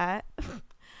 my cat.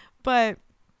 But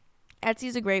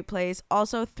Etsy's a great place.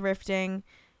 Also, thrifting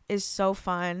is so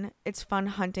fun. It's fun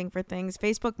hunting for things.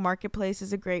 Facebook Marketplace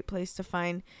is a great place to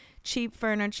find cheap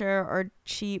furniture or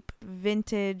cheap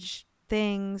vintage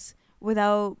things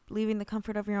without leaving the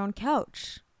comfort of your own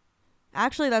couch.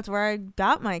 Actually, that's where I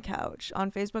got my couch,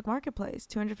 on Facebook Marketplace,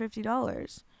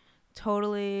 $250.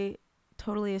 Totally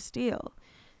a steal.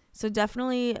 So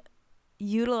definitely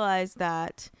utilize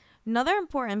that. Another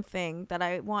important thing that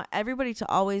I want everybody to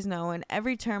always know in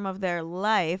every term of their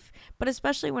life, but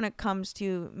especially when it comes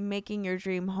to making your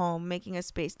dream home, making a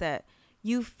space that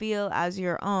you feel as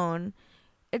your own,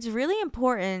 it's really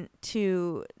important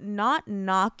to not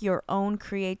knock your own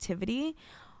creativity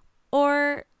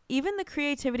or even the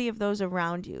creativity of those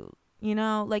around you. You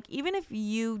know, like even if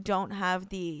you don't have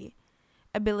the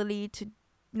ability to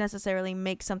necessarily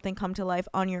make something come to life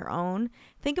on your own,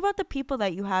 think about the people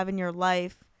that you have in your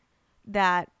life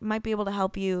that might be able to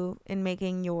help you in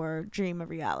making your dream a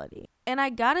reality. And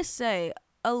I gotta say,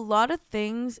 a lot of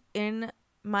things in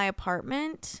my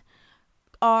apartment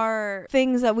are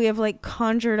things that we have like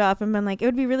conjured up and been like, it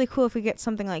would be really cool if we get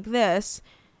something like this,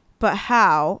 but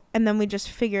how? And then we just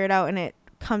figure it out and it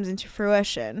comes into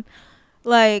fruition.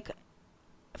 Like,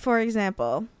 for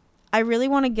example, I really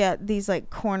want to get these like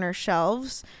corner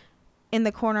shelves in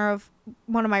the corner of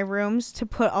one of my rooms to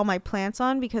put all my plants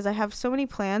on, because I have so many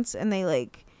plants and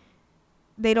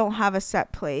they don't have a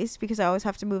set place because I always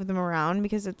have to move them around,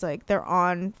 because it's like they're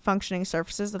on functioning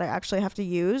surfaces that I actually have to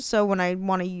use. So when I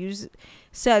want to use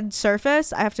said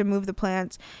surface, I have to move the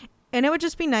plants. And it would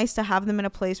just be nice to have them in a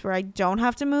place where I don't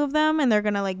have to move them and they're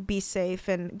going to like be safe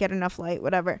and get enough light,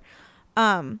 whatever.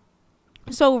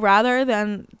 So rather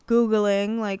than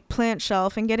Googling like plant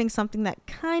shelf and getting something that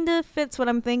kind of fits what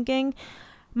I'm thinking,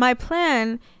 my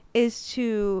plan is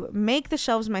to make the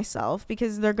shelves myself,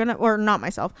 because they're gonna, or not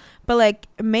myself, but like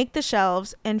make the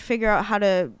shelves and figure out how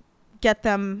to get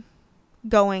them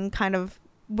going kind of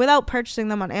without purchasing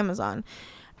them on Amazon.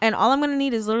 And all I'm gonna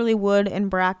need is literally wood and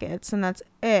brackets, and that's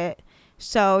it.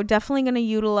 So definitely gonna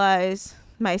utilize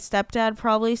my stepdad,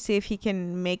 probably see if he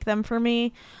can make them for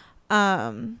me.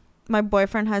 My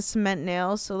boyfriend has cement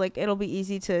nails, so like it'll be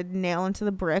easy to nail into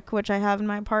the brick, which I have in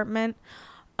my apartment.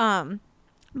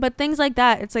 But things like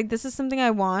that, it's like, this is something I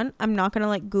want. I'm not going to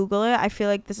like Google it. I feel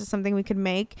like this is something we could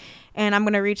make, and I'm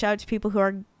going to reach out to people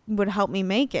who would help me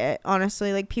make it.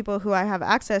 Honestly, like people who I have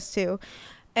access to,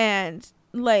 and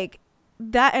like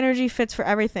that energy fits for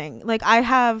everything. Like I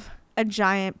have a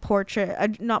giant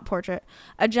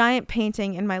a giant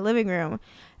painting in my living room,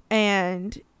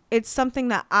 and it's something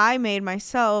that I made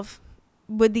myself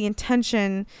with the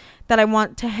intention that I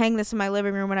want to hang this in my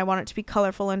living room, and I want it to be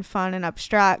colorful and fun and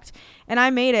abstract. And I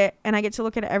made it, and I get to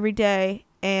look at it every day,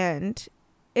 and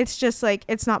it's just like,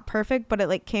 it's not perfect, but it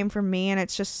like came from me, and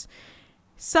it's just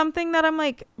something that I'm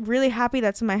like really happy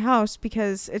that's in my house,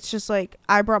 because it's just like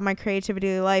I brought my creativity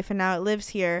to life and now it lives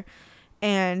here,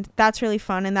 and that's really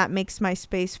fun, and that makes my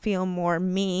space feel more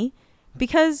me,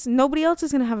 because nobody else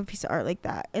is going to have a piece of art like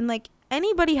that. And like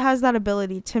anybody has that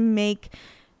ability to make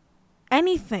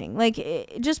anything.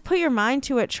 Like just put your mind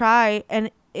to it, try,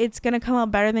 and it's gonna come out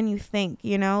better than you think,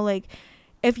 you know? Like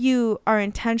if you are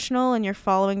intentional and you're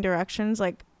following directions,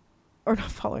 like, or not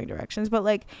following directions, but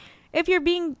like if you're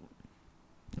being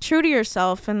true to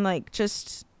yourself and like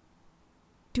just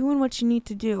doing what you need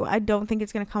to do, I don't think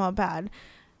it's gonna come out bad.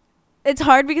 It's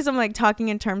hard because I'm like talking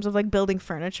in terms of like building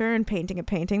furniture and painting a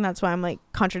painting. That's why I'm like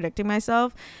contradicting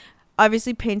myself.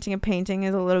 Obviously painting a painting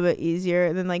is a little bit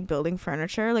easier than like building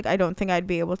furniture. Like I don't think I'd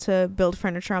be able to build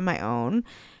furniture on my own,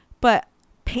 but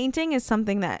painting is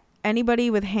something that anybody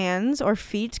with hands or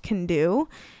feet can do.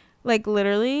 Like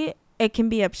literally it can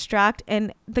be abstract,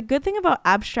 and the good thing about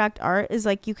abstract art is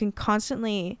like you can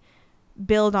constantly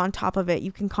build on top of it.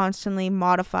 You can constantly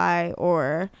modify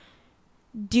or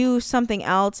do something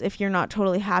else if you're not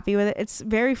totally happy with it. It's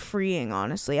very freeing,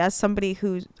 honestly, as somebody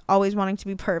who's always wanting to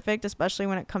be perfect, especially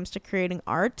when it comes to creating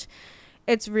art.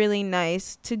 It's really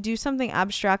nice to do something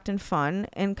abstract and fun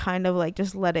and kind of like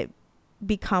just let it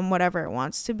become whatever it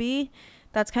wants to be.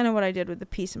 That's kind of what I did with the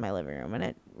piece in my living room, and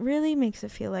it really makes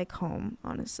it feel like home,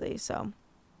 honestly. So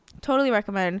totally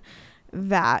recommend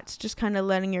that, just kind of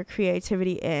letting your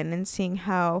creativity in and seeing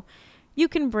how you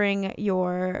can bring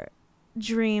your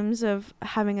dreams of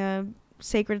having a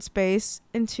sacred space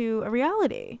into a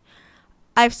reality.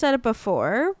 I've said it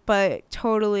before, but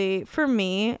totally, for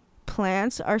me,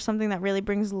 plants are something that really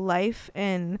brings life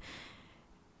and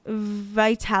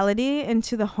vitality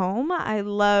into the home. I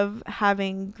love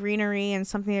having greenery and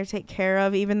something to take care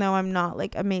of, even though I'm not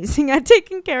like amazing at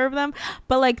taking care of them.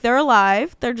 But like they're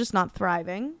alive, they're just not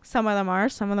thriving. Some of them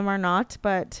are not,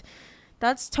 but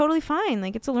that's totally fine.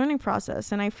 Like it's a learning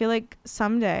process, and I feel like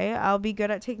someday I'll be good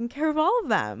at taking care of all of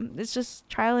them. It's just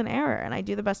trial and error, and I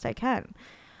do the best I can.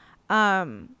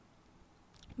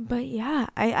 But yeah,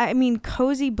 I mean,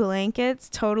 cozy blankets,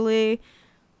 totally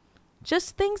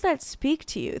just things that speak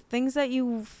to you, things that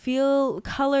you feel,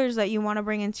 colors that you want to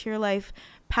bring into your life,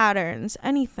 patterns,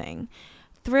 anything.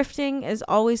 Thrifting is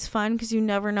always fun because you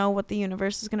never know what the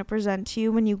universe is going to present to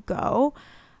you when you go.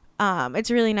 It's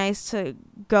really nice to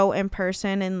go in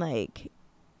person and like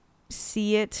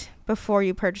see it before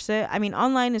you purchase it. I mean,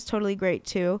 online is totally great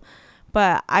too,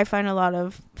 but I find a lot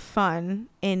of fun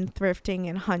in thrifting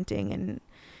and hunting and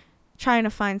trying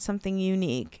to find something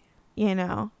unique, you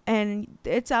know, and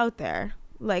it's out there.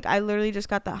 Like I literally just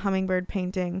got that hummingbird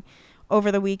painting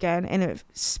over the weekend, and it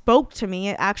spoke to me.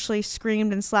 It actually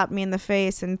screamed and slapped me in the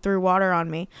face and threw water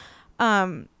on me.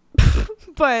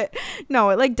 But no,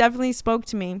 it like definitely spoke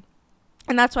to me.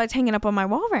 And that's why it's hanging up on my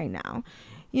wall right now.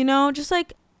 You know, just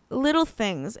like little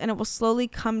things, and it will slowly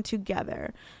come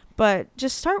together. But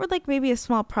just start with like maybe a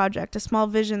small project, a small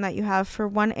vision that you have for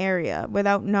one area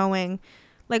without knowing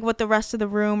like what the rest of the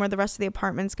room or the rest of the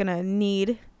apartment's going to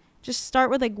need Just start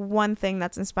with like one thing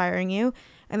that's inspiring you.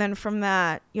 And then from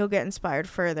that, you'll get inspired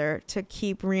further to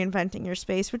keep reinventing your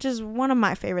space, which is one of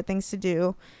my favorite things to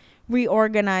do.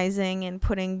 Reorganizing and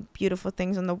putting beautiful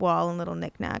things on the wall and little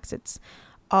knickknacks. It's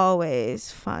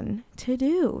always fun to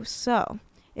do. So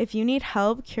if you need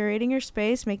help curating your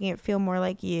space, making it feel more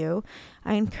like you,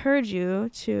 I encourage you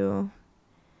to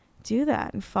do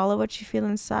that and follow what you feel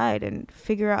inside and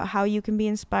figure out how you can be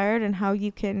inspired and how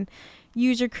you can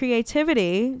use your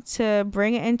creativity to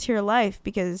bring it into your life,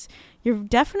 because you're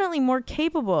definitely more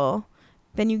capable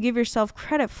than you give yourself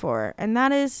credit for. And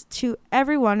that is to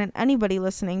everyone and anybody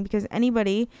listening, because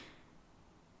anybody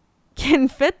can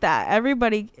fit that.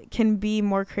 Everybody can be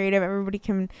more creative. Everybody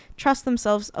can trust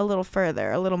themselves a little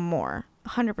further, a little more.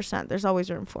 100%. There's always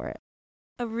room for it.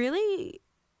 A really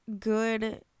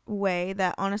good way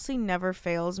that honestly never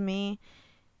fails me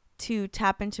to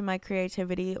tap into my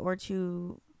creativity or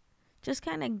to just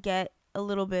kind of get a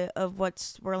little bit of what's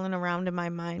swirling around in my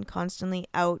mind constantly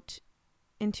out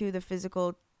into the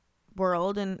physical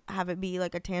world and have it be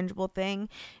like a tangible thing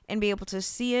and be able to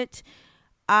see it.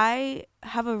 I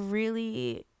have a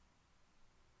really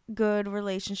good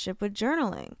relationship with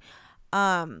journaling.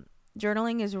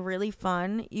 Journaling is really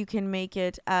fun. You can make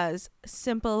it as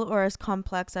simple or as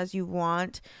complex as you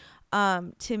want.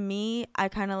 To me, I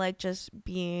kind of like just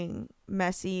being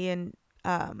messy and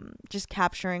just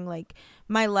capturing like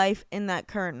my life in that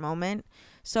current moment.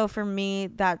 So for me,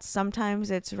 that's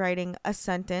sometimes it's writing a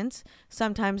sentence,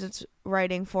 sometimes it's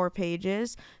writing 4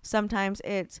 pages, sometimes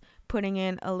it's putting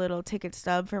in a little ticket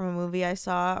stub from a movie I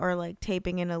saw, or like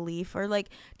taping in a leaf, or like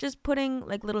just putting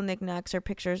like little knickknacks or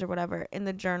pictures or whatever in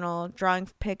the journal, drawing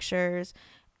pictures,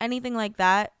 anything like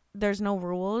that. There's no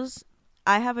rules.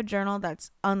 I have a journal that's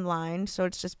unlined, so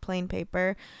it's just plain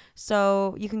paper.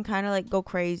 So you can kind of like go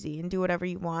crazy and do whatever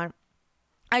you want.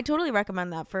 I totally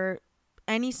recommend that for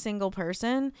any single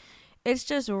person. It's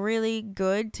just really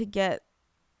good to get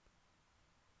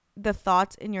the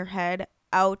thoughts in your head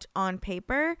out on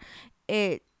paper.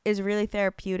 It is really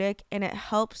therapeutic, and it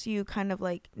helps you kind of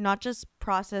like not just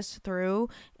process through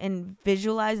and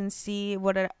visualize and see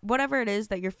whatever it is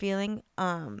that you're feeling.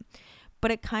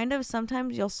 But it kind of,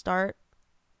 sometimes you'll start,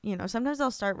 sometimes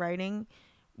I'll start writing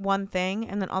one thing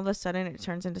and then all of a sudden it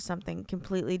turns into something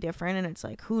completely different, and it's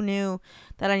like, who knew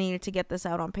that I needed to get this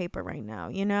out on paper right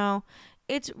now?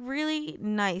 It's really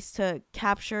nice to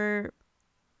capture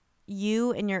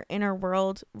you and your inner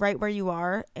world right where you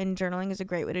are, and journaling is a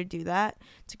great way to do that.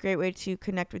 It's a great way to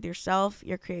connect with yourself,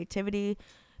 your creativity,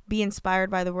 be inspired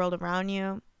by the world around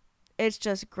you. It's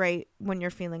just great when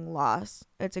you're feeling lost.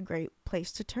 It's a great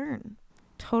place to turn.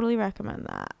 Totally recommend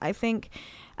that. I think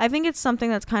it's something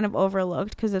that's kind of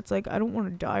overlooked, because it's like, I don't want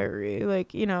a diary,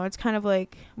 like, it's kind of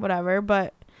like whatever,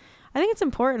 but I think it's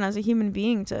important as a human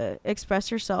being to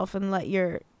express yourself and let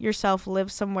yourself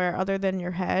live somewhere other than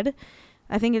your head.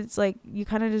 I think it's like you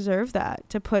kind of deserve that,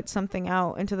 to put something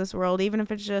out into this world, even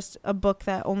if it's just a book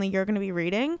that only you're going to be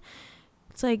reading.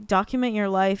 It's like, document your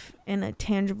life in a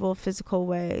tangible, physical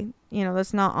way,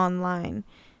 that's not online,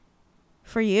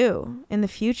 for you in the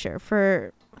future,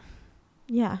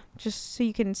 just so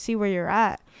you can see where you're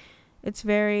at. It's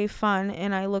very fun,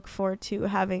 and I look forward to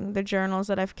having the journals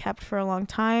that I've kept for a long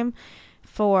time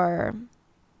for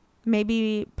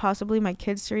maybe possibly my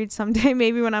kids to read someday,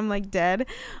 maybe when I'm like dead.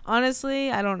 Honestly,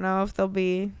 I don't know if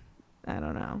I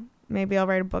don't know. Maybe I'll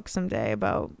write a book someday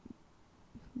about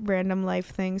random life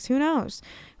things. Who knows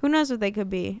what they could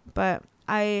be. But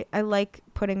I like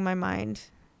putting my mind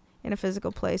in a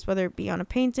physical place, whether it be on a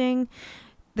painting,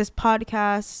 this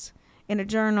podcast, in a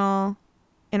journal,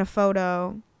 in a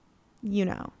photo. You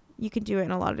can do it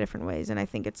in a lot of different ways, and I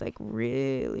think it's like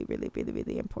really, really, really,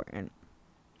 really important.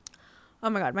 Oh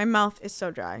my god, my mouth is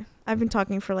so dry. I've been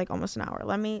talking for like almost an hour.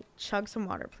 Let me chug some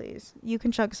water, please. You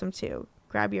can chug some too.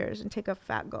 Grab yours and take a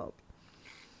fat gulp.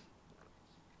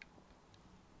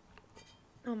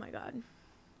 Oh my god.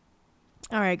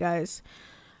 All right, guys.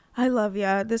 I love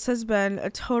ya. This has been a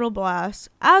total blast.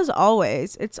 As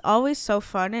always, it's always so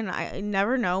fun, and I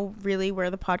never know really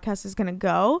where the podcast is going to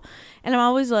go. And I'm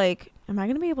always like, am I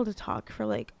going to be able to talk for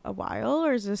like a while,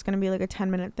 or is this going to be like a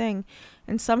 10-minute thing?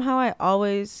 And somehow I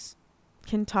always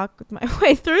can talk my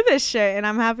way through this shit, and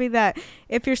I'm happy that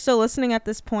if you're still listening at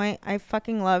this point, I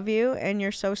fucking love you, and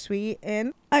you're so sweet,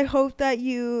 and I hope that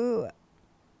you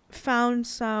found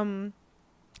some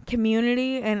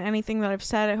community in anything that I've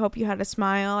said. I hope you had a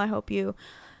smile. I hope you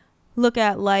look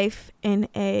at life in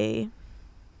a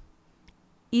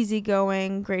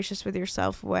easygoing, gracious with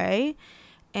yourself way,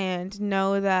 and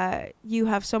know that you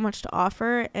have so much to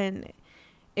offer. And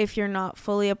if you're not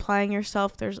fully applying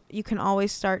yourself, you can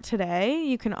always start today.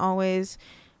 You can always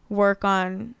work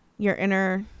on your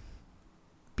inner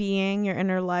being, your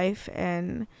inner life,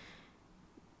 and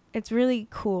it's really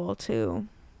cool to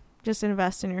just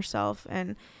invest in yourself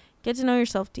and get to know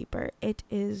yourself deeper. It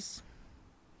is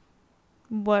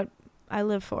what I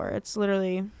live for. It's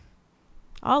literally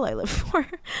all I live for.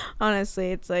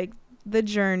 Honestly, it's like the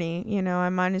journey, you know. I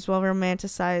might as well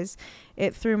romanticize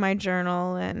it through my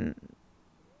journal and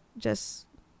just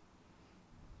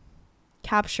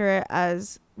capture it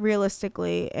as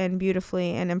realistically and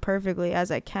beautifully and imperfectly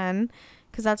as I can,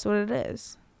 because that's what it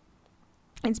is.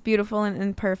 It's beautiful and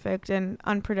imperfect and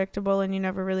unpredictable, and you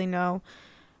never really know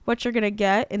what you're going to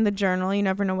get in the journal. You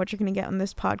never know what you're going to get on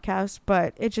this podcast,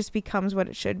 but it just becomes what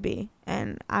it should be.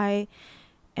 And I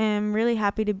am really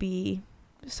happy to be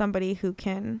somebody who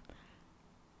can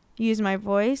use my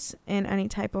voice in any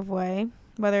type of way,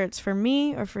 whether it's for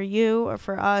me or for you or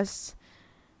for us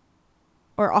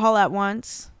or all at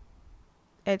once.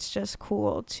 It's just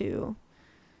cool to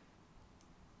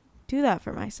do that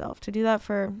for myself, to do that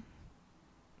for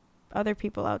other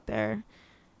people out there.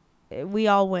 We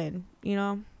all win, you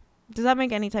know? Does that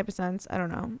make any type of sense? I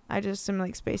don't know. I just am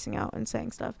like spacing out and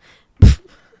saying stuff.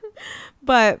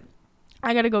 But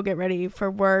I gotta go get ready for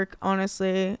work,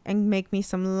 honestly, and make me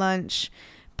some lunch.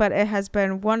 But it has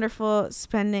been wonderful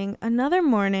spending another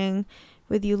morning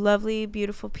with you lovely,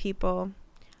 beautiful people.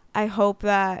 I hope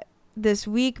that this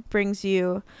week brings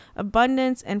you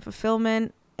abundance and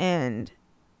fulfillment and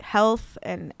health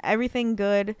and everything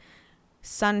good,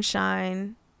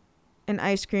 sunshine, an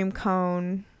ice cream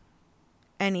cone,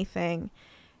 anything.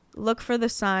 Look for the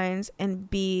signs and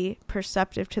be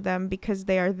perceptive to them, because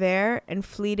they are there and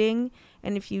fleeting.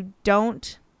 And if you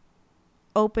don't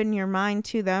open your mind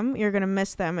to them, you're going to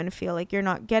miss them and feel like you're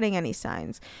not getting any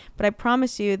signs. But I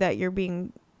promise you that you're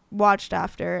being watched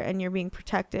after and you're being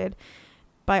protected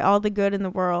by all the good in the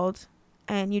world.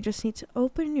 And you just need to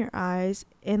open your eyes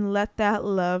and let that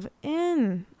love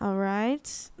in. All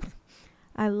right?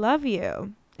 I love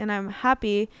you, and I'm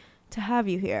happy to have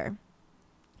you here.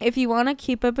 If you want to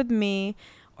keep up with me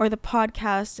or the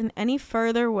podcast in any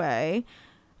further way,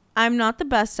 I'm not the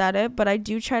best at it, but I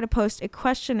do try to post a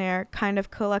questionnaire kind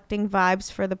of collecting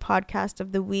vibes for the podcast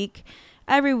of the week.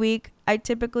 Every week, I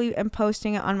typically am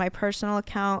posting it on my personal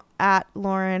account at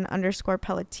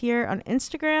Lauren_Pelletier on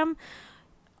Instagram.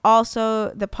 Also,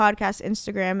 the podcast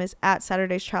Instagram is at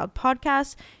Saturday's Child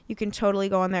Podcast. You can totally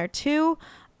go on there too.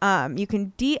 You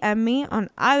can DM me on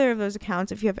either of those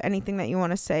accounts if you have anything that you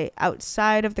want to say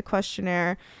outside of the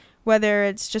questionnaire, whether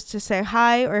it's just to say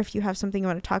hi or if you have something you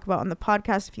want to talk about on the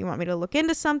podcast, if you want me to look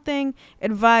into something,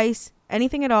 advice,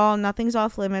 anything at all. Nothing's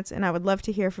off limits, and I would love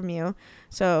to hear from you.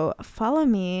 So follow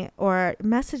me or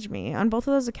message me on both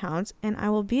of those accounts, and I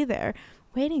will be there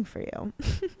waiting for you.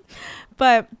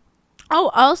 But,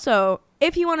 also,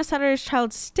 if you want a Saturday's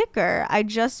Child sticker, I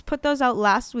just put those out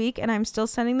last week, and I'm still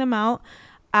sending them out.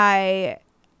 I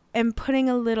am putting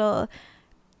a little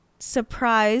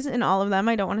surprise in all of them.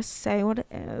 I don't want to say what it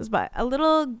is, but a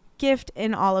little gift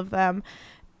in all of them.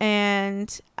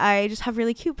 And I just have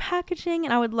really cute packaging,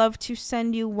 and I would love to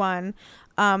send you one.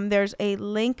 There's a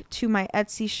link to my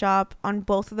Etsy shop on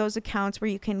both of those accounts where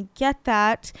you can get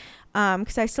that,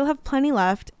 because I still have plenty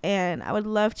left, and I would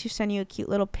love to send you a cute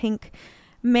little pink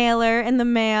mailer in the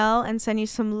mail and send you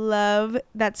some love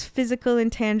that's physical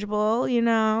and tangible, you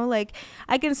know. Like,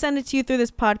 I can send it to you through this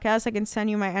podcast, I can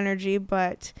send you my energy,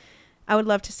 but I would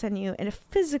love to send you in a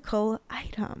physical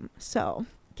item. So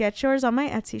get yours on my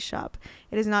Etsy shop.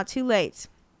 It is not too late.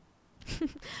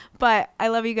 But I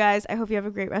love you guys. I hope you have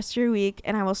a great rest of your week,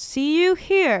 and I will see you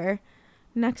here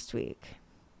next week.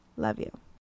 Love you.